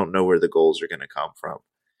roster and I don't know where the goals are going to come from.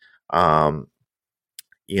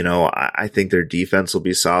 I think their defense will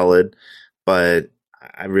be solid, but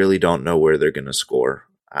I really don't know where they're going to score.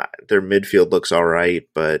 Their midfield looks all right,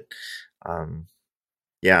 but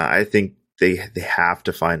I think they have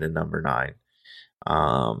to find a number 9.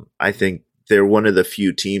 I think they're one of the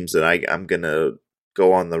few teams that I'm going to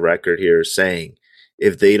go on the record here saying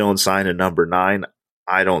if they don't sign a number 9,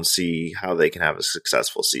 I don't see how they can have a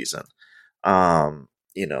successful season. I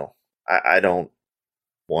don't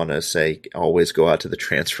want to say always go out to the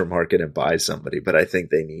transfer market and buy somebody, but I think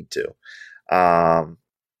they need to.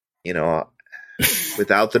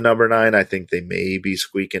 Without the number 9, I think they may be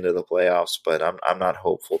squeak into the playoffs, but I'm not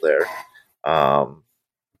hopeful there.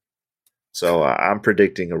 So I'm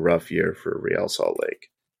predicting a rough year for Real Salt Lake.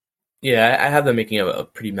 Yeah, I have them making a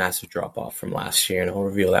pretty massive drop off from last year, and I'll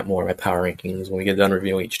reveal that more in my power rankings when we get done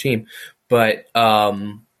reviewing each team. But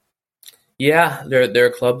they're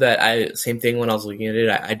a club that same thing when I was looking at it.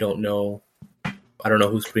 I don't know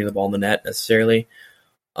who's putting the ball in the net necessarily.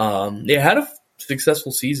 They had a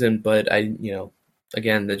successful season, but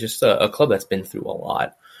again, they're just a club that's been through a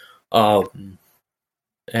lot. And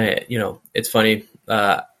it's funny.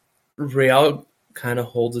 Real kind of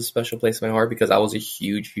holds a special place in my heart because I was a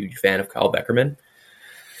huge fan of Kyle Beckerman.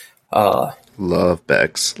 Love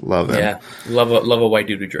Becks. Love him. Yeah. Love a white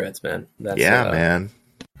dude with dreads, man. Man.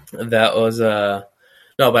 That was no,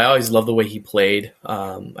 but I always loved the way he played.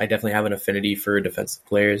 I definitely have an affinity for defensive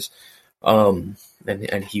players. And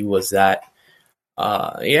he was that.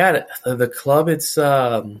 The club, it's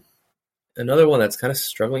another one that's kind of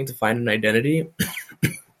struggling to find an identity.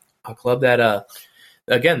 A club that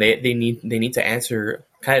again, they need to answer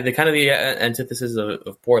kind of the antithesis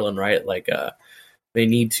of Portland, right? Like they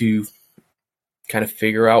need to kind of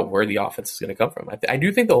figure out where the offense is going to come from. I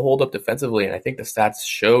do think they'll hold up defensively, and I think the stats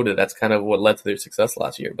showed that's kind of what led to their success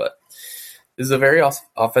last year. But this is a very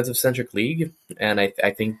offensive centric league, and I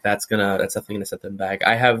think that's definitely gonna set them back.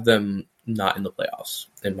 I have them not in the playoffs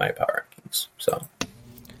in my power rankings. So,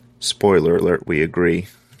 spoiler alert, we agree.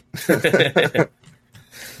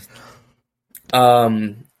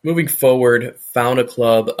 Moving forward, found a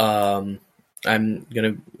club. I'm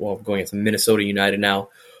going into Minnesota United now,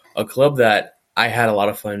 a club that I had a lot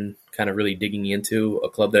of fun kind of really digging into a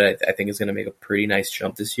club that I think is going to make a pretty nice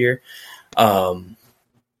jump this year.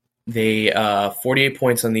 They 48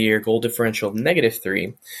 points on the year, goal differential of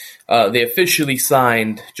 -3. They officially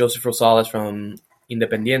signed Joseph Rosales from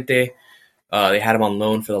Independiente. They had him on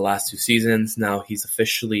loan for the last 2 seasons. Now he's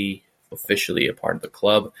officially a part of the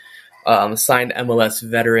club. Signed MLS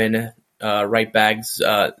veteran right back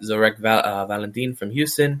Zarek Valentin from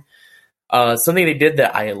Houston. Something they did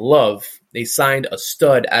that I love, they signed a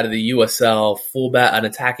stud out of the USL, fullback, an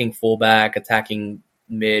attacking fullback, attacking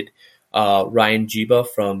mid, Ryan Jiba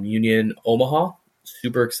from Union Omaha.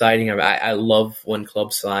 Super exciting. I love when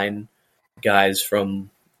clubs sign guys from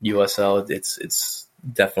USL. It's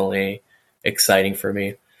definitely exciting for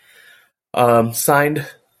me. Signed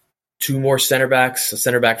 2 more center backs. A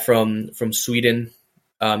center back from Sweden,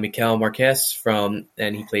 Mikael Marquez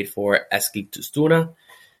and he played for Eskilstuna,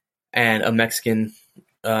 and a Mexican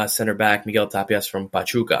center back, Miguel Tapias from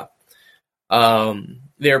Pachuca.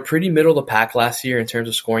 They were pretty middle of the pack last year in terms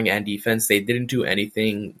of scoring and defense. They didn't do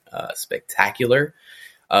anything spectacular.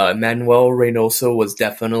 Manuel Reynoso was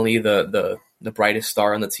definitely the brightest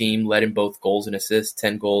star on the team, led in both goals and assists,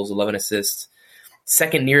 10 goals, 11 assists.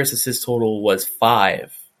 Second nearest assist total was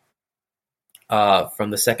 5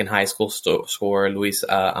 from the second highest goal scorer, Luis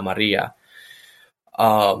Amarilla.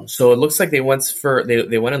 So it looks like they went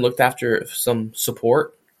and looked after some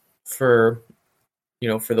support for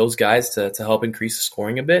those guys to help increase the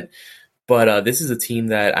scoring a bit. But this is a team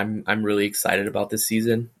that I'm really excited about this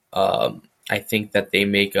season. I think that they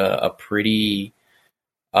make a pretty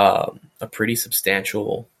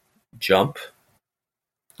substantial jump.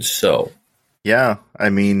 So yeah, I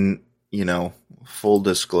mean, full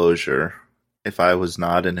disclosure, if I was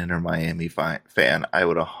not an Inter Miami fan, I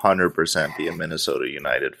would 100% be a Minnesota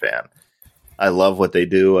United fan. I love what they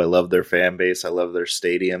do. I love their fan base. I love their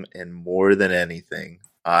stadium. And more than anything,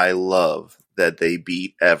 I love that they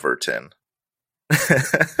beat Everton.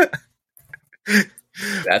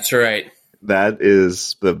 That's right. That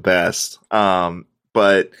is the best.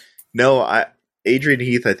 But no, Adrian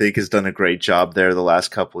Heath, I think, has done a great job there the last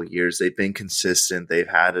couple of years. They've been consistent. They've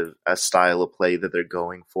had a style of play that they're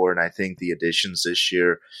going for. And I think the additions this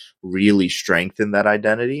year really strengthen that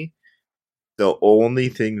identity. The only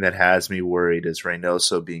thing that has me worried is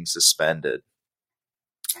Reynoso being suspended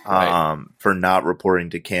for not reporting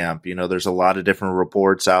to camp. There's a lot of different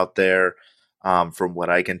reports out there. From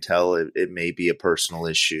what I can tell, it may be a personal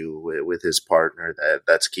issue with his partner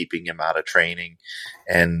that's keeping him out of training,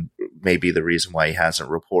 and maybe the reason why he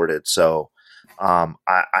hasn't reported. So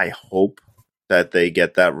I hope that they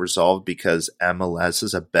get that resolved, because MLS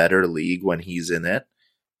is a better league when he's in it.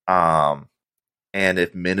 And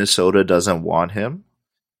if Minnesota doesn't want him,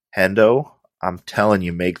 Hendo, I'm telling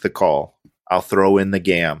you, make the call. I'll throw in the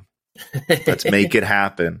GAM. Let's make it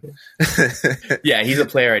happen. Yeah, he's a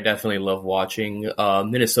player I definitely love watching.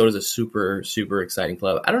 Minnesota's a super, super exciting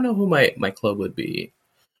club. I don't know who my club would be.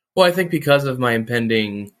 Well, I think because of my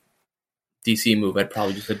impending DC move, I'd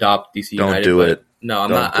probably just adopt DC United. Don't do it. No, I'm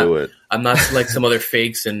Don't not. do it. I'm not like some other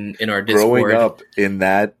fakes in our Discord. Growing up in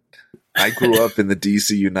that, I grew up in the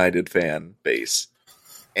DC United fan base.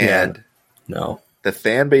 And no, the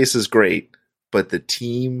fan base is great, but the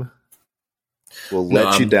team will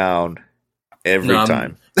let you down every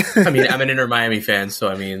time. I'm an Inter Miami fan, so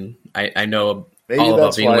I know maybe all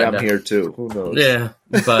that's about being why let I'm down. here too. Who knows? Yeah,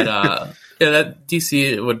 but that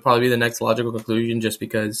DC would probably be the next logical conclusion, just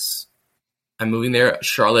because I'm moving there.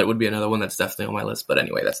 Charlotte would be another one that's definitely on my list, but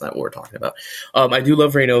anyway, that's not what we're talking about. I do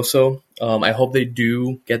love Reynoso. I hope they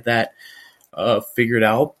do get that figured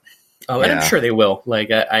out, and I'm sure they will.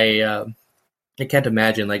 Like I can't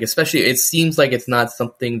imagine, like, especially it seems like it's not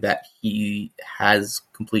something that he has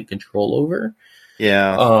complete control over.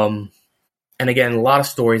 Yeah. And again, a lot of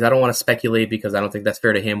stories. I don't want to speculate because I don't think that's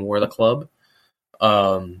fair to him or the club.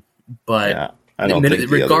 But yeah, I don't think regardless,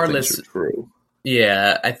 the other things are true.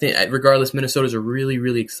 Yeah, I think regardless, Minnesota's a really,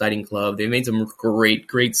 really exciting club. They made some great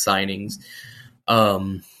signings.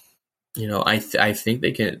 I think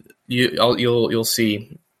they can. You'll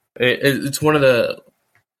see. It's one of the.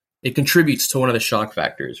 It contributes to one of the shock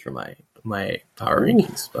factors for my power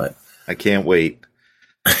rankings. But I can't wait.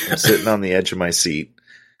 I'm sitting on the edge of my seat.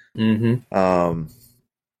 Mm-hmm.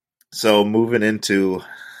 So moving into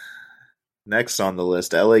next on the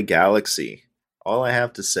list, LA Galaxy. All I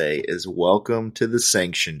have to say is welcome to the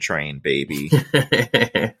sanction train, baby.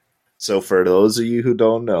 So for those of you who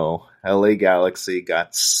don't know, LA Galaxy got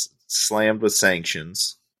slammed with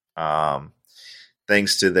sanctions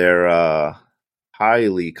thanks to their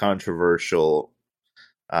highly controversial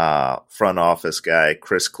front office guy,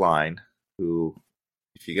 Chris Klein, who,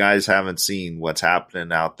 If you guys haven't seen what's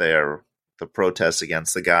happening out there, the protests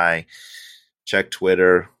against the guy, check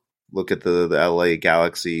Twitter, look at the LA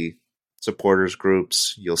Galaxy supporters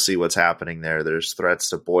groups. You'll see what's happening there. There's threats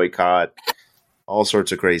to boycott, all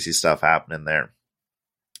sorts of crazy stuff happening there.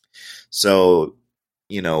 So,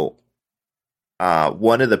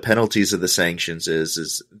 one of the penalties of the sanctions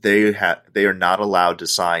is they are not allowed to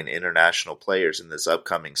sign international players in this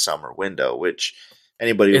upcoming summer window, which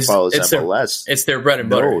anybody who follows MLS it's their bread and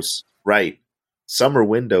butter. Right. Summer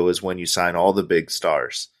window is when you sign all the big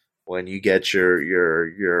stars, when you get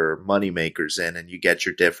your money makers in and you get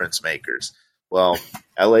your difference makers. Well,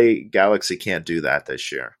 LA Galaxy can't do that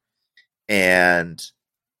this year. And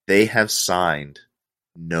they have signed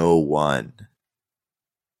no one.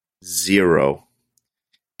 0.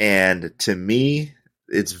 And to me,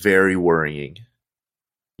 it's very worrying.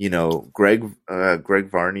 Greg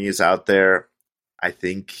Varney is out there. I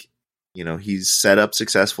think, he's set up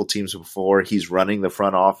successful teams before. He's running the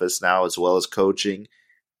front office now as well as coaching.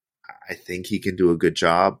 I think he can do a good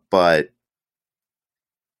job, but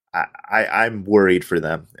I'm worried for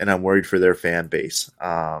them, and I'm worried for their fan base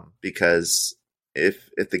because if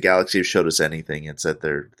the Galaxy have showed us anything, it's that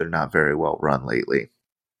they're not very well run lately.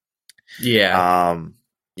 Yeah.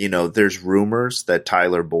 There's rumors that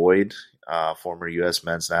Tyler Boyd, former U.S.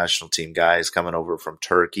 men's national team guy, is coming over from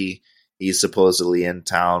Turkey. He's supposedly in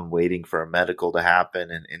town waiting for a medical to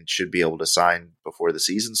happen and should be able to sign before the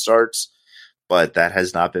season starts, but that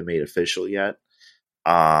has not been made official yet.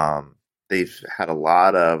 They've had a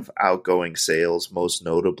lot of outgoing sales, most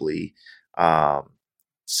notably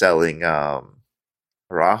selling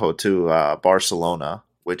Araujo to Barcelona,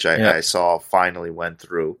 which I saw finally went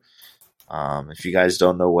through. If you guys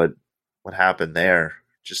don't know what happened there,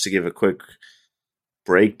 just to give a quick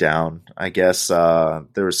breakdown, I guess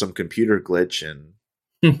there was some computer glitch and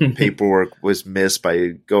paperwork was missed by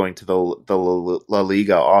going to the La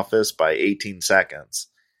Liga office by 18 seconds.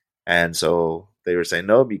 And so they were saying,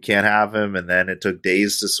 nope, you can't have him. And then it took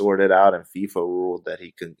days to sort it out, and FIFA ruled that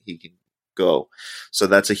he can go. So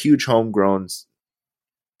that's a huge homegrown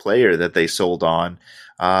player that they sold on.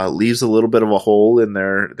 Leaves a little bit of a hole in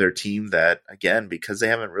their team that, again, because they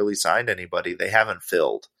haven't really signed anybody, they haven't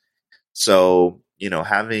filled. So,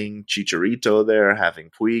 having Chicharito there,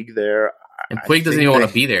 having Puig there. And Puig doesn't even want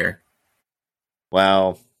to be there.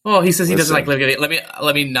 Well, he says he doesn't like living.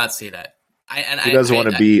 Let me not say that. He doesn't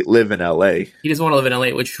want to live in LA. He doesn't want to live in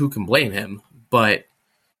LA, which who can blame him? But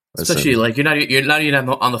especially you're not even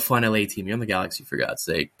on the fun LA team. You're on the Galaxy, for God's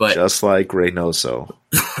sake. But just like Reynoso.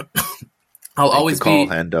 I'll always be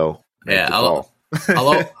Hendo. I'll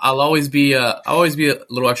always be a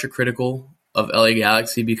little extra critical of LA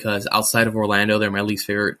Galaxy because outside of Orlando, they're my least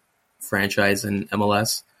favorite franchise in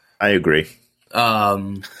MLS. I agree.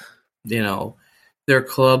 They're a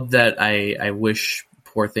club that I wish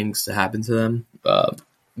poor things to happen to them. But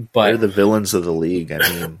they're the villains of the league. I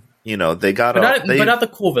mean, they got but not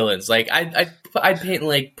the cool villains. Like I'd paint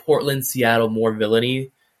like Portland, Seattle more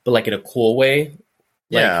villainy, but like in a cool way.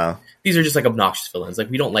 Like, yeah, these are just like obnoxious villains. Like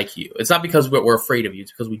we don't like you. It's not because we're afraid of you.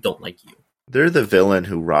 It's because we don't like you. They're the villain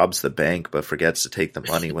who robs the bank but forgets to take the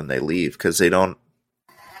money when they leave because they don't.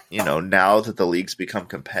 Now that the league's become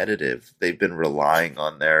competitive, they've been relying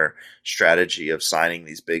on their strategy of signing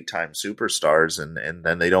these big-time superstars, and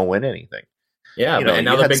then they don't win anything. Yeah, and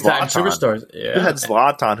now they're big-time superstars. Yeah. You had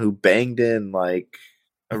Zlatan, who banged in like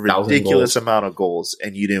a ridiculous amount of goals,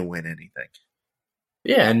 and you didn't win anything.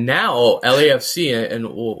 Yeah, and now LAFC,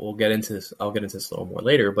 and we'll get into this. I'll get into this a little more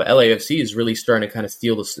later, but LAFC is really starting to kind of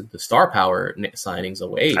steal the star power signings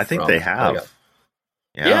away. I think they have.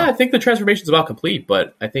 Yeah, I think the transformation is about complete,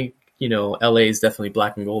 but I think, LA is definitely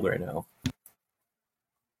black and gold right now.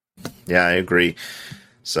 Yeah, I agree.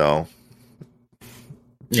 So,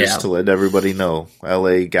 just to let everybody know,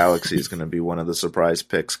 LA Galaxy is going to be one of the surprise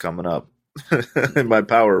picks coming up in my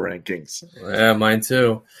power rankings. Yeah, mine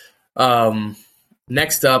too.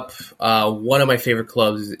 Next up, one of my favorite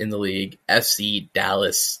clubs in the league, FC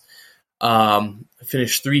Dallas.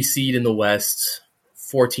 Finished 3 seed in the West.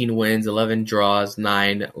 14 wins, 11 draws,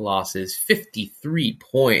 9 losses, 53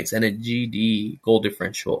 points, and a GD goal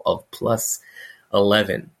differential of plus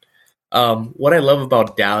 11. What I love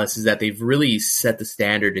about Dallas is that they've really set the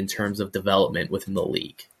standard in terms of development within the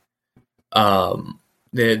league.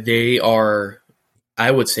 They are,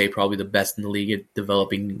 I would say, probably the best in the league at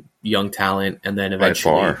developing young talent, and then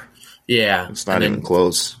eventually, by far. Yeah, it's not even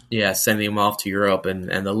close. Yeah, sending them off to Europe, and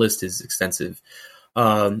the list is extensive.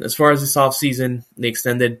 As far as this offseason, they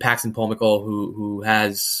extended Paxton Pomykal, who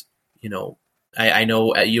has, I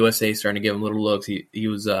know at USA starting to give him little looks. He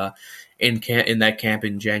was in that camp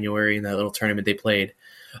in January in that little tournament they played.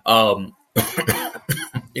 Um,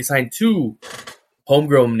 they signed two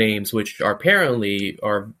homegrown names, which are apparently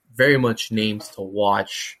are very much names to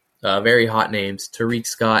watch. Very hot names: Tariq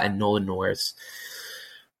Scott and Nolan Norris.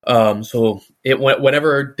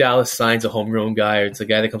 Whenever Dallas signs a homegrown guy, it's a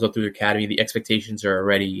guy that comes up through the academy. The expectations are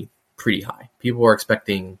already pretty high. People are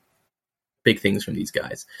expecting big things from these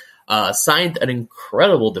guys. Signed an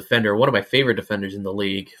incredible defender, one of my favorite defenders in the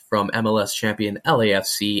league, from MLS champion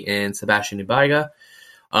LAFC, and Sebastian Ibarga.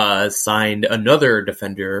 Signed another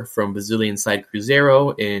defender from Brazilian side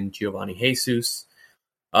Cruzeiro in Giovanni Jesus.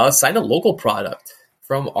 Signed a local product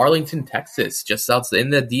from Arlington, Texas, just outside in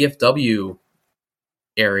the DFW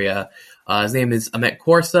area. His name is Ahmet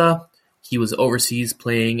Corsa. He was overseas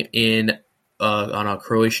playing in on a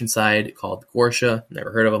Croatian side called Gorsha.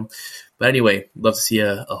 Never heard of him. But anyway, love to see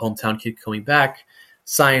a hometown kid coming back.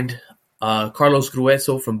 Signed Carlos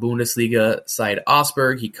Grueso from Bundesliga side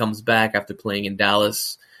Augsburg. He comes back after playing in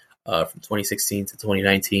Dallas from 2016 to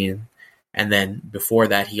 2019. And then before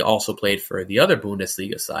that, he also played for the other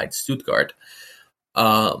Bundesliga side, Stuttgart.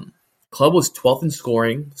 Club was 12th in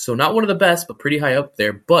scoring, so not one of the best, but pretty high up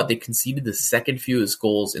there. But they conceded the second fewest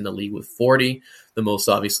goals in the league with 40, the most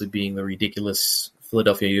obviously being the ridiculous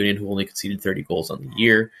Philadelphia Union, who only conceded 30 goals on the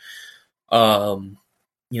year.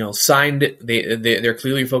 Signed. They're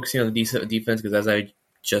clearly focusing on the defense because, as I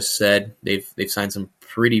just said, they've signed some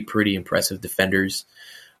pretty impressive defenders.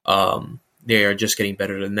 They are just getting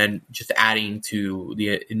better, and then just adding to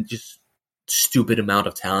the just stupid amount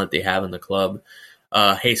of talent they have in the club.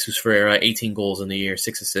 Jesus Ferreira, 18 goals in the year,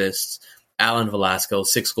 6 assists. Alan Velasco,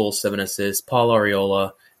 6 goals, 7 assists. Paul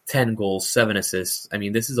Arriola, 10 goals, 7 assists. I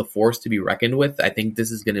mean, this is a force to be reckoned with. I think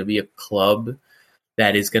this is going to be a club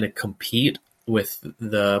that is going to compete with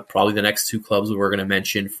probably the next two clubs we're going to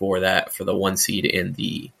mention for the one seed in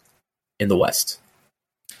the West.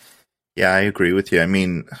 Yeah, I agree with you. I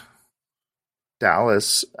mean, I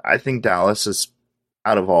think Dallas is,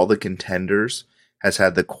 out of all the contenders, has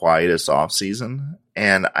had the quietest offseason,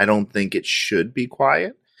 and I don't think it should be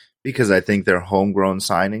quiet because I think their homegrown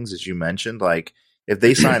signings, as you mentioned, like if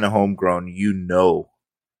they sign a homegrown,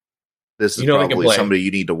 this is probably somebody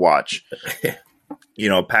you need to watch.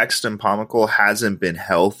 Paxton Pomykal hasn't been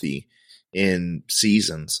healthy in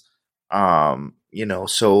seasons.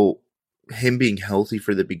 So him being healthy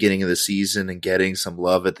for the beginning of the season and getting some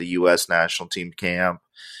love at the U.S. national team camp,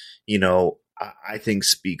 I think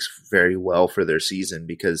speaks very well for their season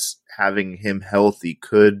because having him healthy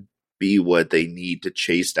could be what they need to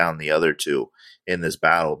chase down the other two in this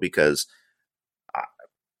battle because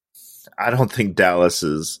I don't think Dallas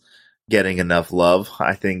is getting enough love.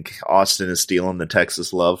 I think Austin is stealing the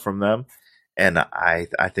Texas love from them, and I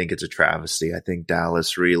think it's a travesty. I think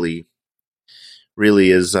Dallas really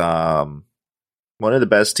is one of the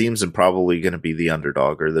best teams and probably going to be the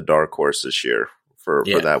underdog or the dark horse this year for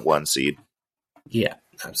that one seed. Yeah,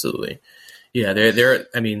 absolutely. Yeah, they're.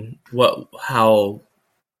 I mean,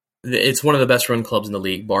 it's one of the best run clubs in the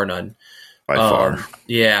league, bar none. By far.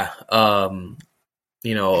 Yeah.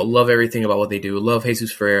 Love everything about what they do. Love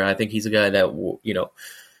Jesus Ferreira. I think he's a guy that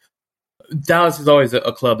Dallas is always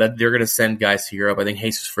a club that they're going to send guys to Europe. I think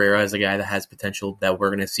Jesus Ferreira is a guy that has potential that we're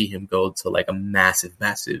going to see him go to like a massive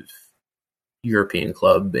European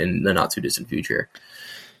club in the not too distant future.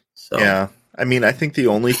 So yeah. I mean, I think the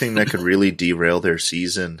only thing that could really derail their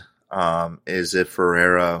season is if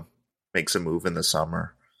Ferreira makes a move in the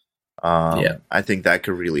summer. I think that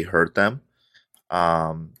could really hurt them.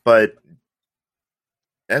 But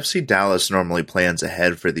FC Dallas normally plans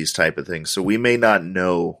ahead for these type of things, so we may not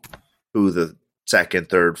know who the second,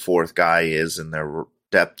 third, fourth guy is in their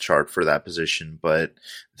depth chart for that position, but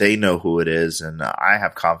they know who it is, and I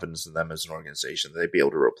have confidence in them as an organization that they'd be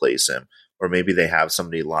able to replace him. Or maybe they have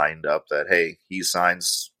somebody lined up that, hey, he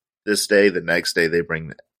signs this day, the next day they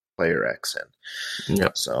bring player X in.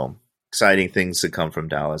 Yep. So exciting things to come from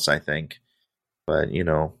Dallas, I think. But,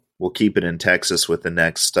 we'll keep it in Texas with the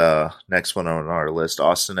next one on our list,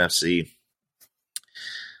 Austin FC.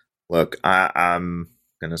 Look, I'm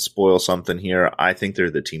going to spoil something here. I think they're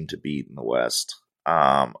the team to beat in the West.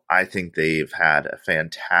 I think they've had a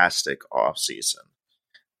fantastic offseason.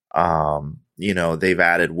 They've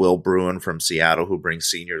added Will Bruin from Seattle, who brings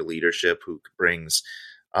senior leadership, who brings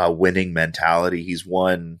winning mentality. He's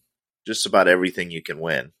won just about everything you can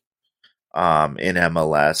win in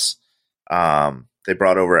MLS. They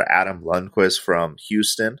brought over Adam Lundqvist from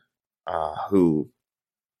Houston, who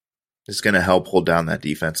is going to help hold down that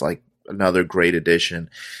defense, like another great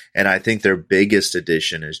addition. And I think their biggest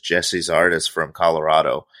addition is Jesse Zardes from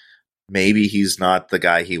Colorado. Maybe he's not the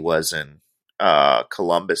guy he was in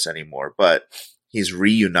Columbus anymore, but he's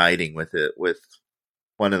reuniting with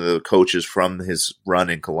one of the coaches from his run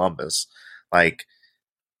in Columbus. Like,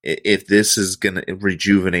 if this is going to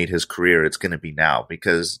rejuvenate his career, it's going to be now,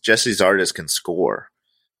 because Jesse Zardes can score.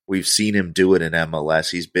 We've seen him do it in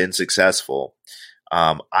MLS. He's been successful.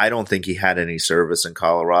 I don't think he had any service in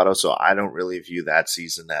Colorado, so I don't really view that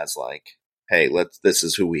season as like, hey, this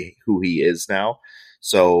is who he is now.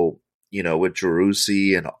 So, with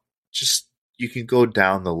Jerussi and just, you can go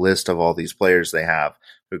down the list of all these players they have.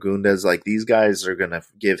 Fagundes, like, these guys are going to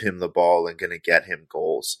give him the ball and going to get him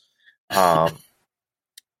goals. And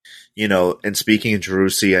speaking of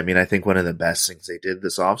Jerussi, I mean, I think one of the best things they did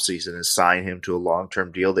this offseason is sign him to a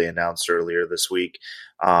long-term deal they announced earlier this week.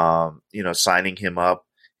 Signing him up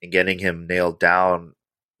and getting him nailed down.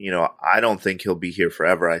 I don't think he'll be here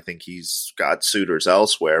forever. I think he's got suitors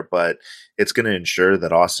elsewhere, but it's going to ensure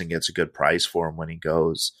that Austin gets a good price for him when he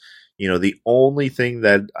goes. The only thing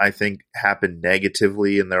that I think happened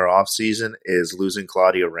negatively in their offseason is losing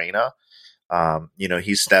Claudio Reyna.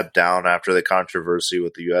 He stepped down after the controversy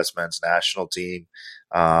with the U.S. men's national team,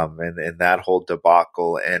 and that whole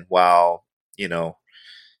debacle. And while, you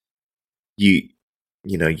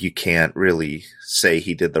can't really say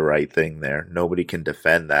he did the right thing there. Nobody can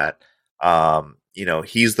defend that.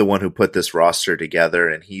 He's the one who put this roster together,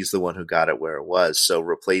 and he's the one who got it where it was. So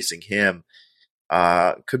replacing him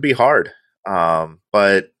could be hard.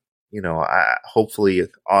 But hopefully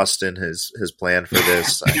Austin has planned for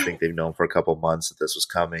this. I think they've known for a couple months that this was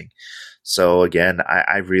coming. So again,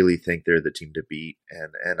 I really think they're the team to beat,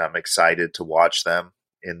 and I'm excited to watch them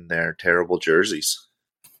in their terrible jerseys.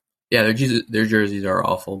 Yeah, their jerseys are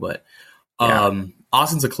awful, but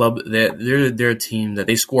Austin's a club that they're a team that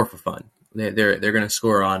they score for fun. They're going to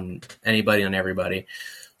score on anybody, on everybody.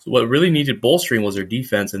 So what really needed bolstering was their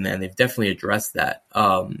defense, and they've definitely addressed that.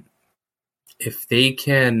 If they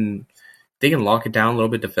can lock it down a little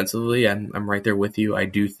bit defensively, I'm right there with you. I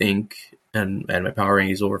do think, and my power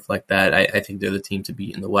rankings will reflect that. I think they're the team to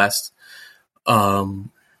beat in the West. They're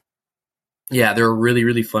a really,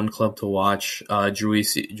 really fun club to watch.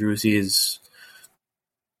 Jerussi is,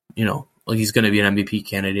 he's going to be an MVP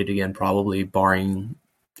candidate again, probably, barring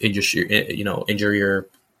injury or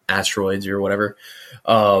asteroids or whatever.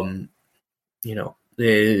 I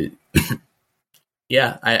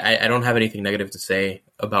don't have anything negative to say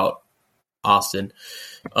about Austin.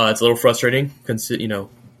 It's a little frustrating,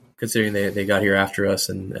 considering they got here after us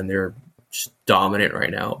and they're just dominant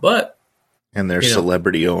right now. And their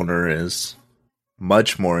celebrity owner is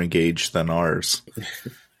much more engaged than ours.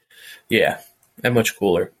 Yeah, and much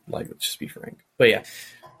cooler. Like, let's just be frank. But yeah,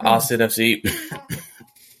 Austin FC.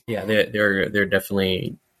 Yeah, they're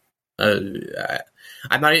definitely.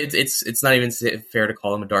 I'm not. It's not even fair to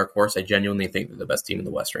call them a dark horse. I genuinely think they're the best team in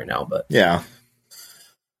the West right now. But yeah.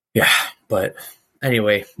 But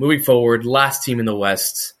anyway, moving forward, last team in the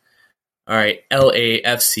West. All right,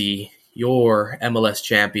 LAFC, your MLS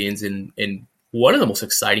champions in one of the most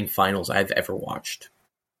exciting finals I've ever watched.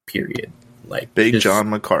 Period. Like, Big John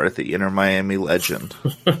McCarthy, Inter Miami legend.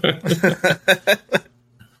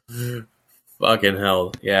 Fucking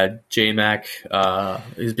hell. Yeah, J-Mac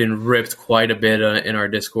has been ripped quite a bit in our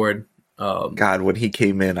Discord. God, when he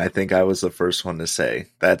came in, I think I was the first one to say,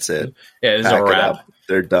 that's it. Yeah, it's a wrap.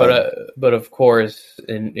 They're done. But of course,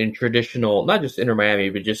 in traditional, not just Inter Miami,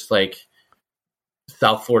 but just like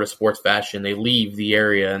South Florida sports fashion, they leave the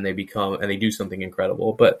area and they do something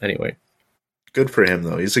incredible. But anyway. Good for him,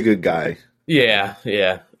 though. He's a good guy. Yeah.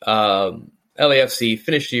 LAFC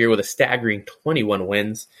finished the year with a staggering 21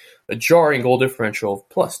 wins, a jarring goal differential of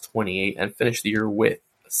plus 28, and finished the year with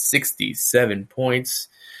 67 points.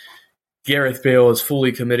 Gareth Bale is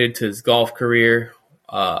fully committed to his golf career.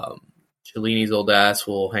 Cellini's old ass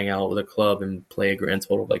will hang out with the club and play a grand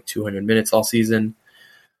total of like 200 minutes all season.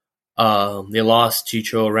 They lost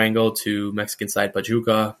Chicho Arango to Mexican side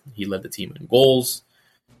Pachuca. He led the team in goals.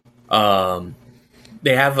 They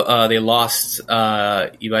lost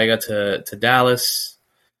Ibaega to Dallas.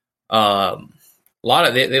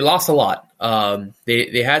 They lost a lot.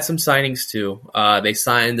 They had some signings too. They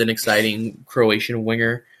signed an exciting Croatian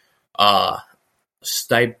winger,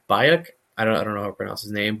 Stipayak. I don't know how to pronounce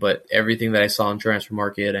his name, but everything that I saw on Transfer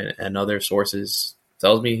Market and other sources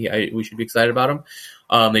tells me we should be excited about him.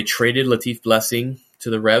 They traded Latif Blessing to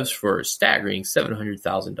the Revs for a staggering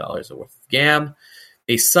 $700,000 worth of GAM.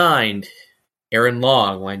 They signed Aaron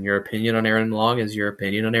Long, when your opinion on Aaron Long is your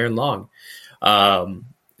opinion on Aaron Long.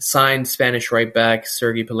 Signed Spanish right back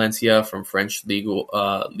Sergi Palencia from French Ligue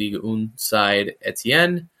 1 side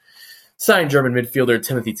Etienne. Signed German midfielder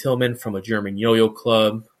Timothy Tillman from a German yo-yo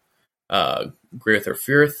club, Greuther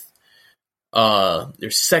Fürth.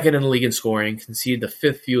 They're second in the league in scoring, conceded the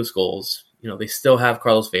fifth fewest goals. they still have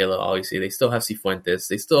Carlos Vela, obviously. They still have Cifuentes.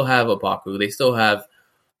 They still have Abaku. They still have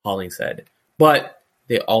Hollingshead. But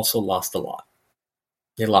they also lost a lot.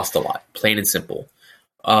 They lost a lot, plain and simple.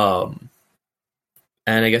 And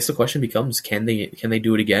I guess the question becomes, can they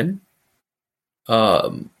do it again?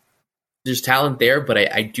 There's talent there, but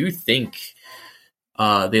I do think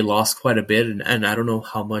they lost quite a bit, and I don't know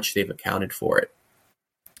how much they've accounted for it.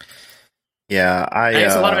 Yeah, I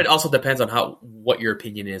guess a lot of it also depends on what your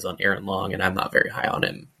opinion is on Aaron Long, and I'm not very high on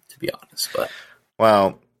him, to be honest. But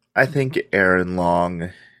I think Aaron Long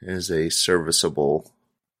is a serviceable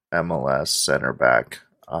MLS center back.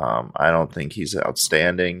 I don't think he's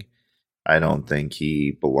outstanding. I don't think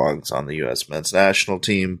he belongs on the U.S. men's national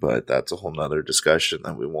team, but that's a whole nother discussion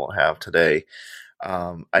that we won't have today.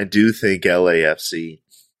 I do think LAFC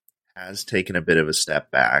has taken a bit of a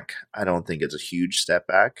step back. I don't think it's a huge step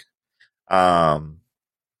back. I've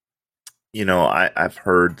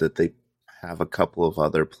heard that they have a couple of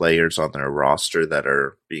other players on their roster that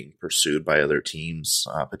are being pursued by other teams,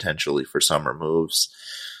 potentially for summer moves.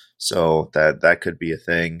 So that could be a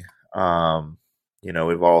thing.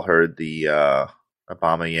 We've all heard the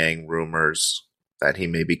Aubameyang rumors that he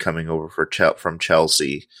may be coming over from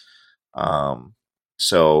Chelsea. I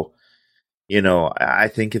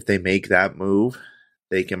think if they make that move,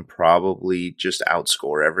 they can probably just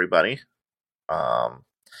outscore everybody.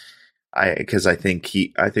 Because I think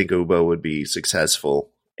Ubo would be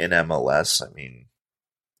successful in MLS. I mean,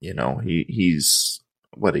 he's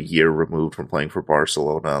a year removed from playing for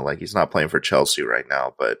Barcelona. Like, he's not playing for Chelsea right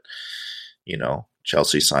now, but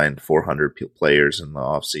Chelsea signed 400 players in the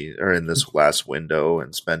offseason or in this last window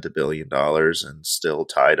and spent $1 billion and still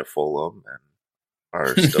tied to Fulham and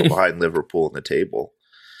are still behind Liverpool in the table.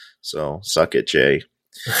 So suck it, Jay.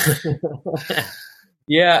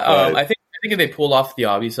 Yeah, I think if they pulled off the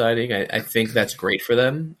Obi signing, I think that's great for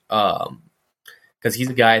them. Because he's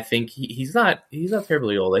a guy. I think he's not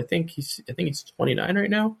terribly old. I think he's 29 right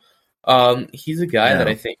now. He's a guy that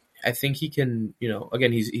I think he can.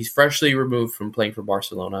 Again, he's freshly removed from playing for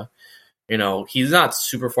Barcelona. He's not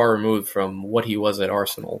super far removed from what he was at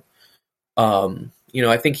Arsenal.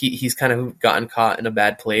 I think he's kind of gotten caught in a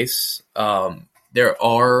bad place. There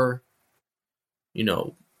are,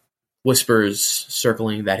 whispers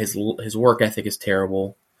circling that his work ethic is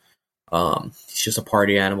terrible. He's just a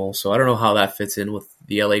party animal. So I don't know how that fits in with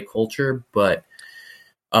the LA culture, but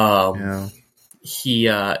he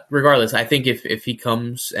regardless, I think if he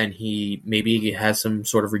comes and he maybe has some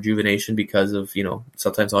sort of rejuvenation because of,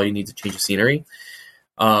 sometimes all you need to change the scenery.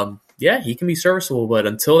 He can be serviceable, but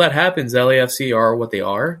until that happens, LAFC are what they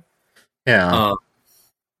are. Yeah.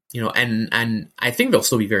 And I think they'll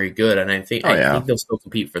still be very good, and I think they'll still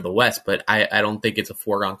compete for the West, but I don't think it's a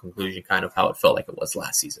foregone conclusion, kind of how it felt like it was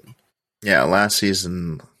last season. Yeah, last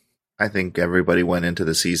season, I think everybody went into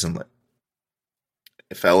the season like,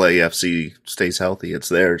 if LAFC stays healthy, it's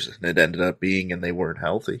theirs, and it ended up being, and they weren't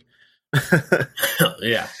healthy.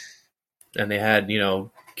 Yeah, and they had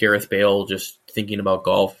Gareth Bale just thinking about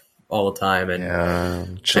golf all the time,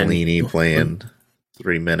 and Cellini playing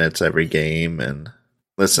 3 minutes every game, and.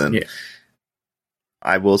 Listen,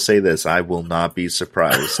 I will say this. I will not be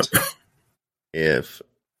surprised if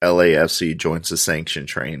LAFC joins the sanction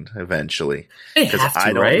train eventually. Because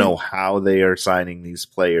I don't know how they are signing these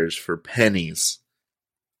players for pennies.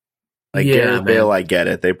 Like Gareth Bale, I get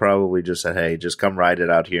it. They probably just said, hey, just come ride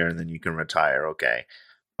it out here and then you can retire. Okay.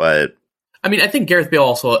 But I mean, I think Gareth Bale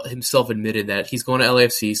also himself admitted that he's going to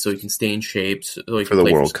LAFC so he can stay in shape. So he for can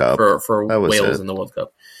the World Cup. For Wales in the World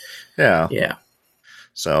Cup. Yeah. Yeah.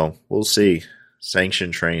 So we'll see.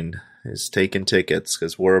 Sanction train is taking tickets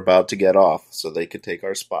because we're about to get off, so they could take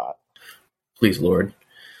our spot. Please, Lord.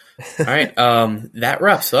 All right, that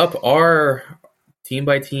wraps up our team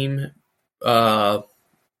by team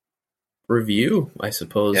review, I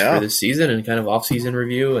suppose, for this season and kind of off-season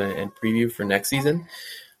review and preview for next season.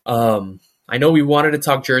 I know we wanted to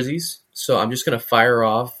talk jerseys, so I'm just going to fire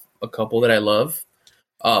off a couple that I love.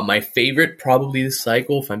 My favorite, probably this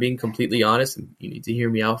cycle, if I'm being completely honest, and you need to hear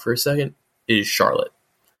me out for a second, is Charlotte.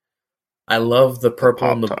 I love the purple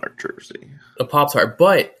and the Pop-Tart jersey. The Pop-Tart,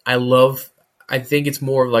 but I think it's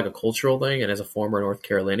more of like a cultural thing, and as a former North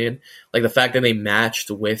Carolinian, like the fact that they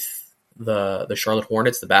matched with the Charlotte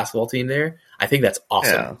Hornets, the basketball team there, I think that's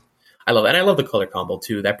awesome. Yeah. I love it. And I love the color combo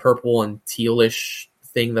too. That purple and tealish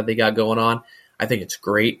thing that they got going on, I think it's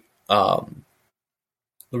great. I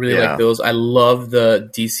really like those. I love the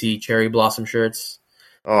DC cherry blossom shirts.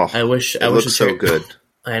 Oh, I wish it looks so good.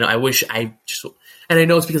 I know. And I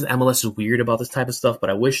know it's because MLS is weird about this type of stuff, but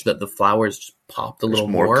I wish that the flowers just popped a little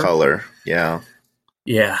more color. Yeah.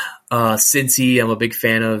 Yeah. Cincy, I'm a big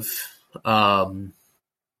fan of Um,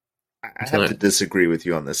 I have to disagree with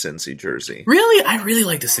you on the Cincy jersey. Really? I really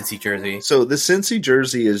like the Cincy jersey. So the Cincy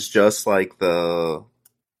jersey is just like the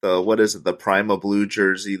what is it? The Prima Blue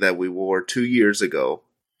jersey that we wore 2 years ago.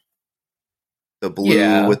 The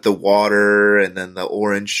blue with the water and then the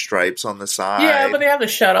orange stripes on the side. Yeah, but they have the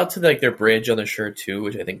shout out to like their bridge on the shirt too,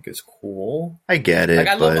 which I think is cool. I get it. Like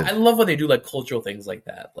I love when they do like cultural things like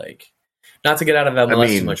that. Like, not to get out of MLS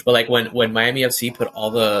too much, but like when Miami FC put all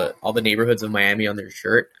the neighborhoods of Miami on their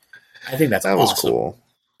shirt, I think that awesome. Was cool.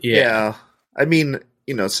 Yeah. I mean,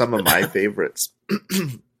 some of my favorites.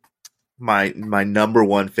 my number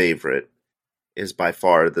one favorite is by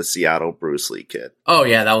far the Seattle Bruce Lee kit. Oh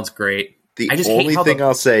yeah, that one's great. The only thing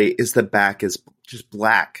I'll say is the back is just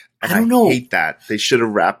black. And I don't know. I hate that. They should have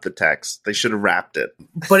wrapped the text. They should have wrapped it.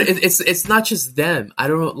 But it's not just them. I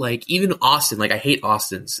don't know. Like, even Austin. Like, I hate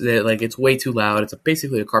Austin's. Like, it's way too loud. It's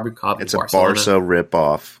basically a carbon copy. It's a Barca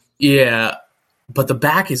ripoff. Yeah, but the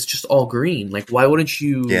back is just all green. Like, why wouldn't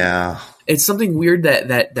you? Yeah, it's something weird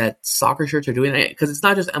that soccer shirts are doing that, because it's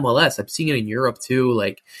not just MLS. I'm seeing it in Europe too.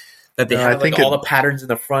 Like, that they have like all the patterns in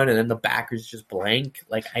the front and then the back is just blank.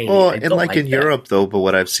 Like, I and like in Europe though, but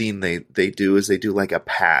what I've seen they do is they do like a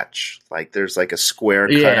patch. Like there's like a square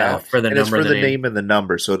cut out for the and number, it's for the name and the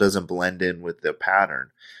number, so it doesn't blend in with the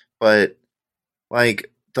pattern. But like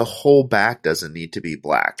the whole back doesn't need to be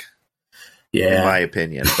black. Yeah, in my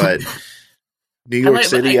opinion. But New York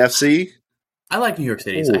City FC. I like New York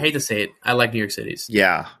City's. Ooh. I hate to say it. I like New York City's.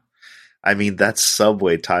 Yeah, I mean that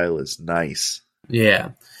subway tile is nice.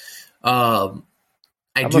 Yeah. I'm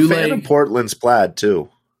a fan of Portland's plaid too.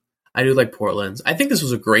 I do like Portland's. I think this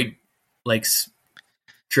was a great like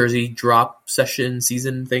jersey drop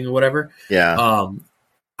season thing or whatever. Yeah.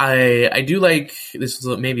 I do like, this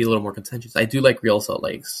was maybe a little more contentious. I do like Real Salt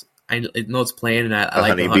Lakes. I know it's plain, and I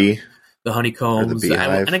like the honeycombs.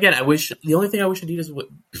 And again, the only thing I wish Adidas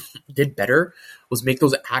did better was make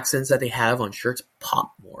those accents that they have on shirts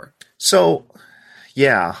pop more. So.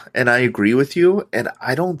 Yeah, and I agree with you, and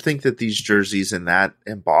I don't think that these jerseys in that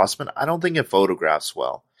embossment, I don't think it photographs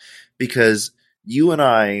well, because you and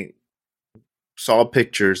I saw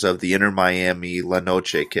pictures of the Inter Miami La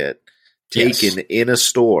Noche kit taken in a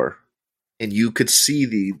store, and you could see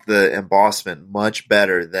the embossment much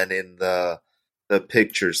better than in the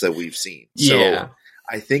pictures that we've seen. Yeah. So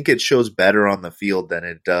I think it shows better on the field than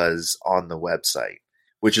it does on the website,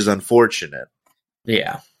 which is unfortunate.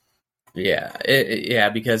 Yeah. Yeah,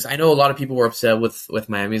 because I know a lot of people were upset with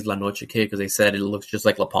Miami's La Noche kit because they said it looks just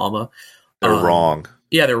like La Palma. They're wrong.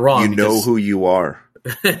 Yeah, they're wrong. You know who you are.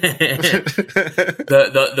 the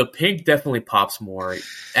pink definitely pops more.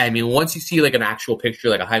 I mean, once you see like an actual picture,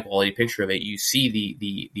 like a high quality picture of it, you see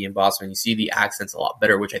the embossment, you see the accents a lot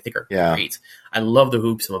better, which I think are great. I love the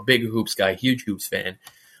hoops. I'm a big hoops guy, huge hoops fan.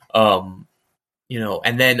 And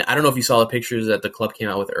then I don't know if you saw the pictures that the club came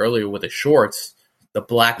out with earlier with the shorts. The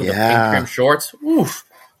black with the pink trim shorts. Oof.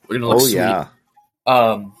 We're going to look sweet. Yeah.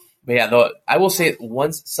 But yeah, I will say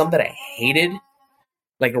some that I hated,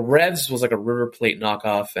 like Revs was like a River Plate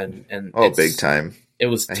knockoff. And big time. It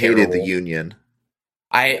was terrible. I hated the Union.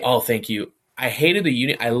 Thank you. I hated the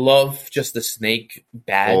Union. I love just the snake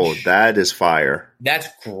badge. Oh, that is fire. That's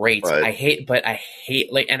great. I hate like,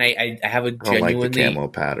 and I have a genuinely like the camo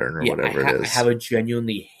pattern or whatever it is. I have a genuine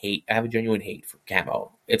hate for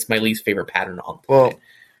camo. It's my least favorite pattern on the planet.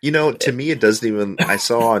 Well, to me, it doesn't even. I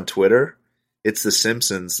saw on Twitter, it's the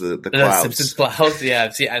Simpsons, the clouds. Simpsons clouds. Yeah,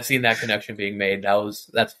 I've seen that connection being made.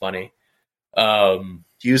 That's funny.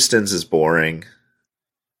 Houston's is boring.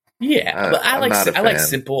 Yeah, but I like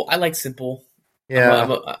simple. I like simple. Yeah,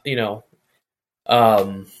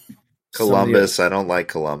 Columbus. I don't like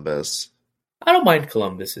Columbus. I don't mind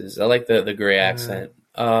Columbus's. I like the gray accent.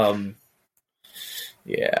 Yeah.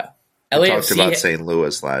 We talked about St.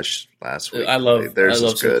 Louis last week. Theirs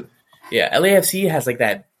is good. Yeah, LAFC has like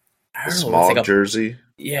that. I don't know, smog like jersey.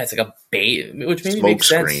 Yeah, it's like a bait, which maybe smoke makes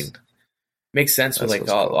screen. Sense. Makes sense with like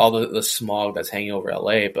all the smog that's hanging over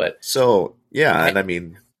LA. But so and I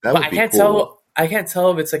mean that would be cool. I can't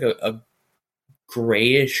tell if it's like a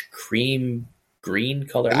grayish cream green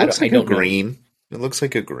color. I don't know. Green. It looks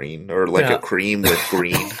like a green or like a cream with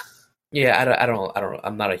green. Yeah, I don't.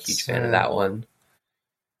 I'm not a huge fan of that one.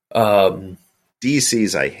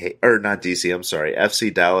 DC's I hate, or not DC. I'm sorry,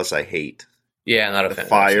 FC Dallas I hate. Yeah, I'm not a fan.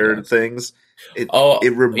 Fired things. It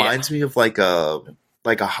reminds me of like a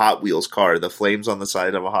Hot Wheels car. The flames on the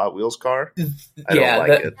side of a Hot Wheels car. I don't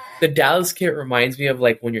like it. The Dallas kit reminds me of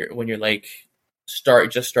like when you're like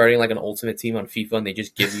starting like an ultimate team on FIFA and they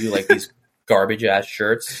just give you like these garbage ass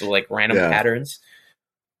shirts, so like random patterns.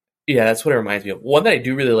 Yeah, that's what it reminds me of. One that I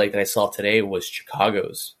do really like that I saw today was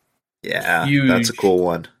Chicago's. Yeah, that's a Huge. cool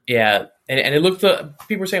one. Yeah, and it looked.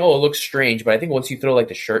 People were saying, "Oh, it looks strange," but I think once you throw like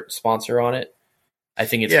the shirt sponsor on it, I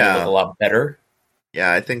think it's going to look a Yeah, lot better.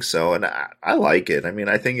 yeah, I think so, and I like it. I mean,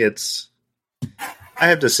 I think it's. I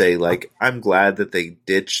have to say, like, I'm glad that they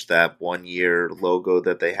ditched that 1 year logo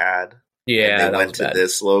that they had, and they Yeah, that was went to bad.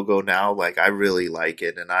 this logo now. Like, I really like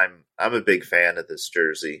it, and I'm a big fan of this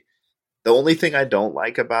jersey. The only thing I don't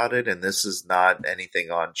like about it, and this is not anything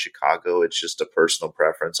on Chicago, it's just a personal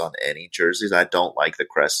preference on any jerseys. I don't like the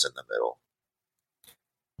crest in the middle.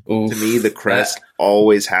 To me, the Oof, that. crest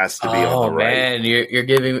always has to be on Oh the right. man, you're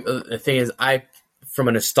giving. The thing is, from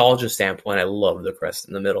a nostalgia standpoint, I love the crest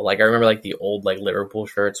in the middle. Like I remember like the old like Liverpool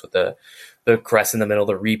shirts with the crest in the middle,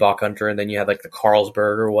 the Reebok under, and then you had like the Carlsberg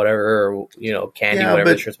or whatever, or Candy, Yeah, whatever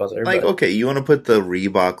the but shirt's supposed to be. like, But okay, you want to put the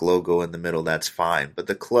Reebok logo in the middle, that's fine. But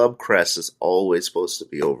the club crest is always supposed to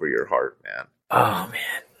be over your heart, man. oh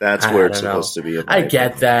man, That's where I it's don't know. supposed to be, in my I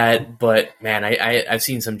get opinion. that, but man, I've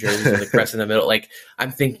seen some jerseys with the crest in the middle. Like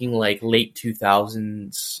I'm thinking like late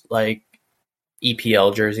 2000s, like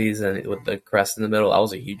EPL jerseys and with the crest in the middle. I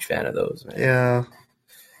was a huge fan of those, man. Yeah, I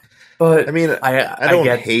But mean, I I I don't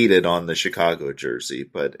get hate it on the Chicago jersey,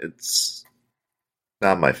 but it's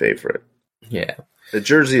not my favorite. yeah The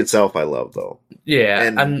jersey itself, I love though, yeah.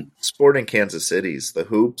 and Sporting Kansas City's the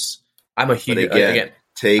hoops. I'm a But huge again, again.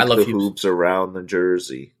 I take love the hoops. hoops around the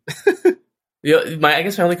jersey. I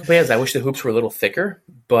guess my only complaint is I wish the hoops were a little thicker,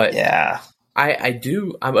 but Yeah, I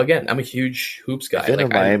do. I'm a huge hoops if guy. Inter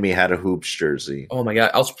Like I Miami had a hoops jersey, oh my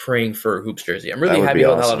god, I was praying for a hoops jersey. I'm that really would happy be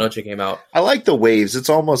about how La awesome. Noche came out. I like the waves. It's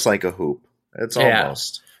almost like a hoop. It's Yeah,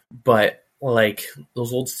 almost. but like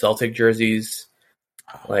those old Celtic jerseys,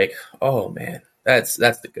 like oh man, that's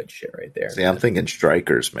the good shit right there, See, I'm man. thinking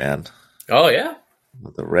strikers, man. Oh yeah,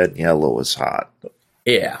 The red and yellow is hot.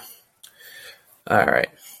 yeah. All right.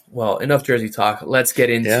 Well, enough jersey talk. Let's get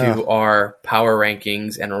Yeah, into our power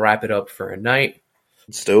rankings and wrap it up for a night.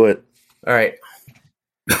 let's do it. All right.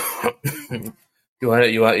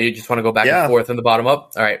 You just want to go back and Yeah. forth in the bottom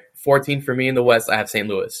up? All right. 14 for me in the West. I have St.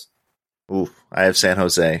 Louis. Ooh, I have San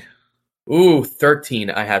Jose, Ooh, 13.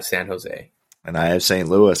 I have San Jose. and I have St.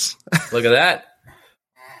 Louis. Look at that.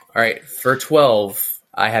 All right. For 12,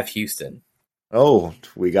 I have Houston. Oh,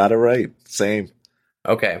 we got it right. Same.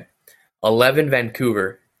 Okay. 11,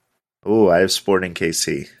 Vancouver. Ooh, I have Sporting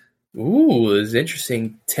KC. Ooh, this is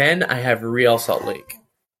interesting. 10, I have Real Salt Lake.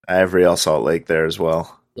 I have Real Salt Lake there as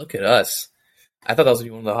well. Look at us. I thought that was going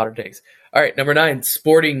to be one of the hotter takes. All right. Number 9,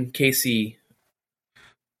 Sporting KC.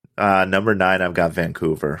 Number 9, I've got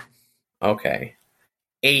Vancouver. Okay.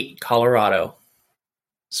 8, Colorado.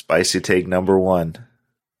 Spicy take number 1.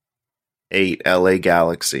 8, LA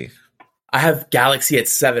Galaxy. I have Galaxy at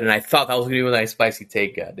 7, and I thought that was going to be a nice spicy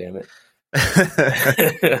take. God damn it!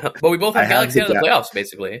 But we both I have have Galaxy out of the the playoffs,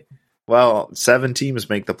 basically. Well, 7 teams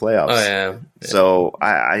make the playoffs. Oh yeah, So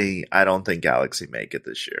I don't think Galaxy make it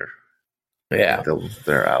this year. yeah.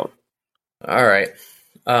 They're out. All right.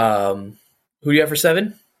 Who do you have for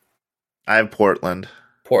 7? I have Portland.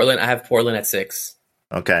 Portland. I have Portland at 6.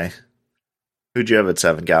 Okay. Who'd you have at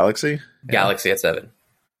 7? Galaxy? Yeah. Galaxy at 7.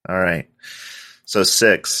 All right. So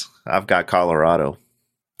 6, I've got Colorado.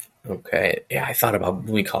 Okay. Yeah, I thought about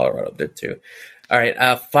moving Colorado up there too. All right.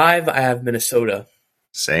 5, I have Minnesota.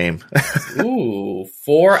 Same. Ooh,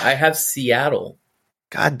 4, I have Seattle.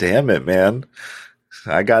 God damn it, man.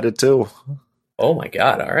 I got it too. Oh my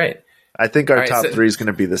god. All right. I think All our right, top so- 3 is going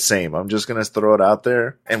to be the same. I'm just going to throw it out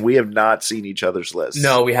there. And we have not seen each other's lists.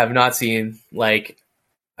 No, we have not seen like.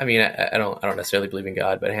 I mean, I don't necessarily believe in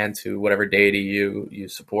God, but hand to whatever deity you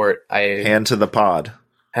support. I Hand to the pod.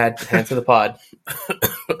 had hand to the pod.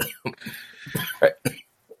 Right.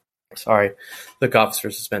 Sorry, the cough is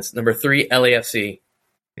for suspense. Number 3, LAFC.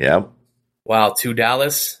 Yep. Wow, 2,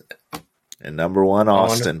 Dallas. And number 1,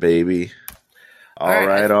 Austin, baby. All right.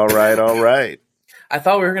 right. I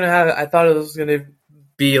thought we were gonna have. I thought it was gonna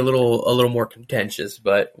be a little more contentious,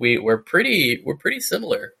 but we're pretty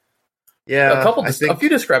similar. Yeah. A few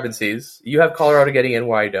discrepancies. You have Colorado getting in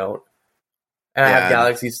where I don't, and I Yeah. have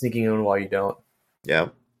Galaxy sneaking in while you don't. Yeah.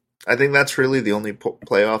 I think that's really the only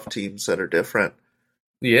playoff teams that are different.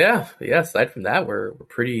 Yeah. Aside from that, we're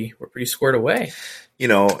pretty squared away.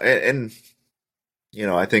 And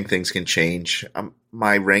I think things can change.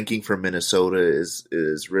 My ranking for Minnesota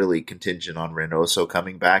is really contingent on Reynoso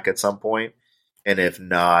coming back at some point, and if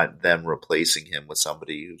not, them replacing him with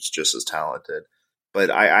somebody who's just as talented. But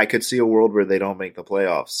I could see a world where they don't make the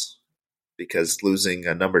playoffs because losing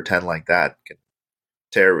a number 10 like that can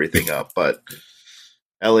tear everything up. But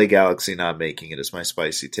LA Galaxy not making it is my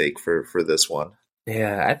spicy take for this one.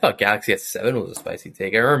 Yeah, I thought Galaxy at 7 was a spicy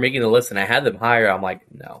take. I remember making the list and I had them higher. I'm like,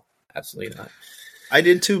 no, absolutely not. I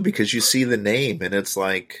did too, because you see the name and it's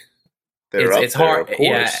like It's there, hard, of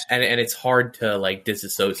yeah, course. and it's hard to like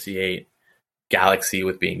disassociate Galaxy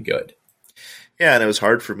with being good. Yeah, and it was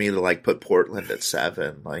hard for me to like put Portland at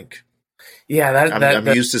 7. Like Yeah, I'm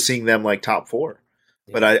used to seeing them like top 4,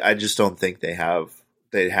 but yeah, I just don't think they have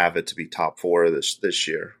it to be top 4 this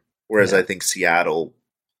year. Whereas I yeah, think Seattle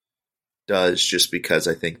does, just because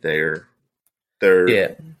I think they're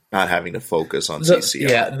yeah. not having to focus on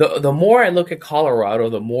CCL. The more I look at Colorado,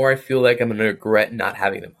 the more I feel like I'm going to regret not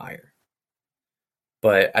having them higher.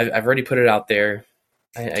 But I've already put it out there.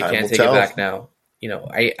 I Time can't will take tell. it back now. You know,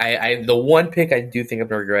 I the one pick I do think I'm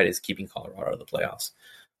going to regret is keeping Colorado out of the playoffs.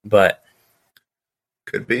 But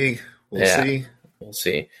Could be. We'll yeah, see. we'll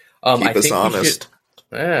see. Keep us honest.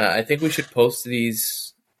 I think we should post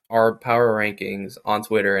our power rankings on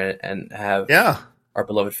Twitter and have Yeah. our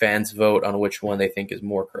beloved fans vote on which one they think is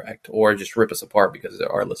more correct, or just rip us apart because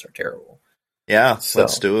our lists are terrible. Yeah, So,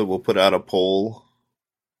 let's do it. We'll put out a poll.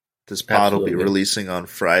 This pod will be absolutely. releasing on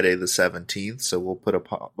Friday the 17th, so we'll put a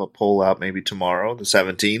poll out maybe tomorrow, the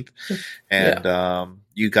 17th. And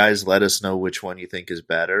you guys let us know which one you think is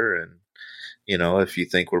better. And, if you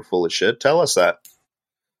think we're full of shit, tell us that.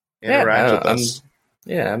 Interact with us.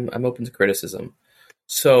 I'm open to criticism.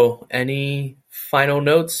 So, any final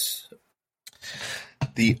notes?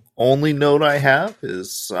 The only note I have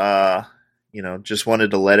is, just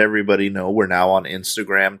wanted to let everybody know we're now on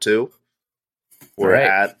Instagram too. We're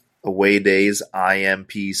at Away Days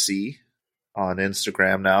IMPC on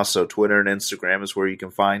Instagram now. So Twitter and Instagram is where you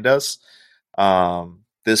can find us.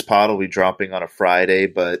 This pod will be dropping on a Friday,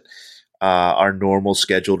 but our normal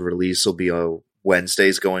scheduled release will be on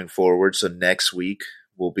Wednesdays going forward. So next week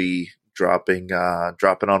we'll be dropping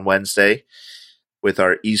on Wednesday with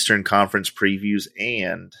our Eastern Conference previews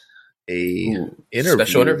and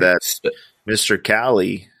special interview that Mr.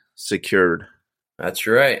 Cali secured. That's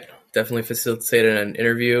right. Definitely facilitated an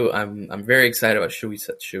interview. I'm very excited about. Should we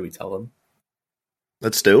tell them?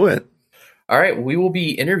 Let's do it. All right, we will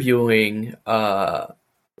be interviewing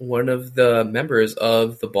one of the members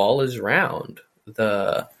of The Ball Is Round.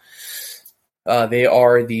 They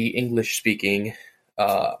are the English-speaking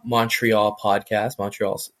Montreal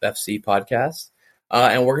FC podcast,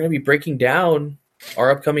 and we're going to be breaking down our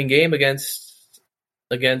upcoming game against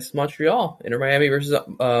Montreal, Inter Miami versus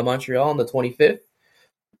Montreal on the 25th.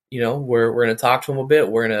 We're going to talk to them a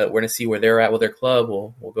bit. We're going to see where they're at with their club.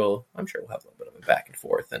 We'll go. I'm sure we'll have a little bit of a back and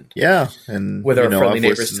forth, and with our friendly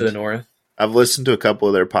neighbors to the north. I've listened to a couple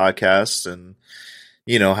of their podcasts, and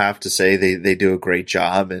have to say they do a great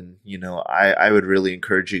job. And I would really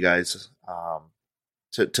encourage you guys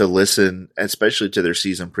to listen, especially to their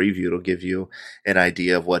season preview. It'll give you an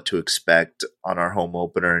idea of what to expect on our home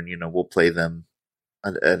opener, and we'll play them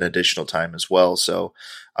an additional time as well. So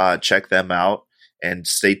check them out. And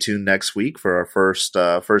stay tuned next week for our first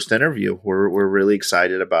interview. We're really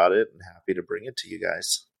excited about it and happy to bring it to you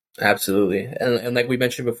guys. Absolutely, and like we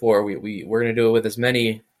mentioned before, we're going to do it with as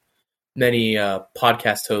many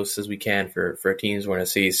podcast hosts as we can for teams we're going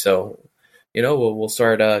to see. So, we'll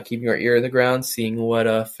start keeping our ear to the ground, seeing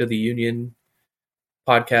what Philly Union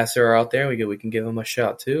podcasts are out there. We can give them a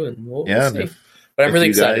shout too, and we'll see. But I'm really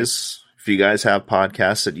excited. If you guys have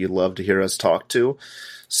podcasts that you'd love to hear us talk to,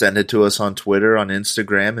 send it to us on Twitter, on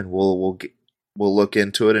Instagram, and we'll look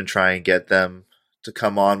into it and try and get them to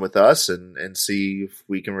come on with us and see if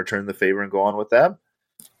we can return the favor and go on with them.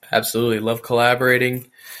 Absolutely. Love collaborating. At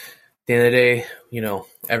the end of the day,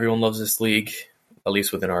 everyone loves this league, at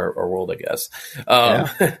least within our world, I guess.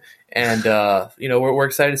 And, we're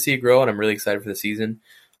excited to see it grow, and I'm really excited for the season.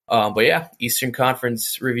 But yeah, Eastern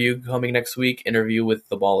Conference review coming next week, interview with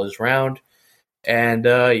The Ball Is Round. And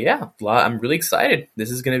I'm really excited.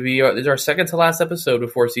 This is going to be our second to last episode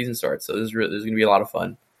before season starts. So this is going to be a lot of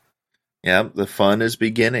fun. Yeah, the fun is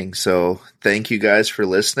beginning. So thank you guys for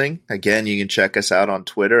listening. Again, you can check us out on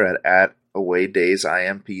Twitter at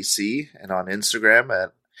AwayDaysIMPC and on Instagram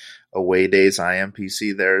at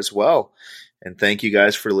AwayDaysIMPC there as well. And thank you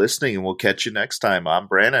guys for listening, and we'll catch you next time. I'm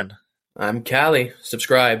Brandon. I'm Callie.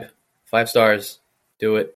 Subscribe. 5 stars.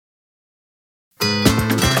 Do it.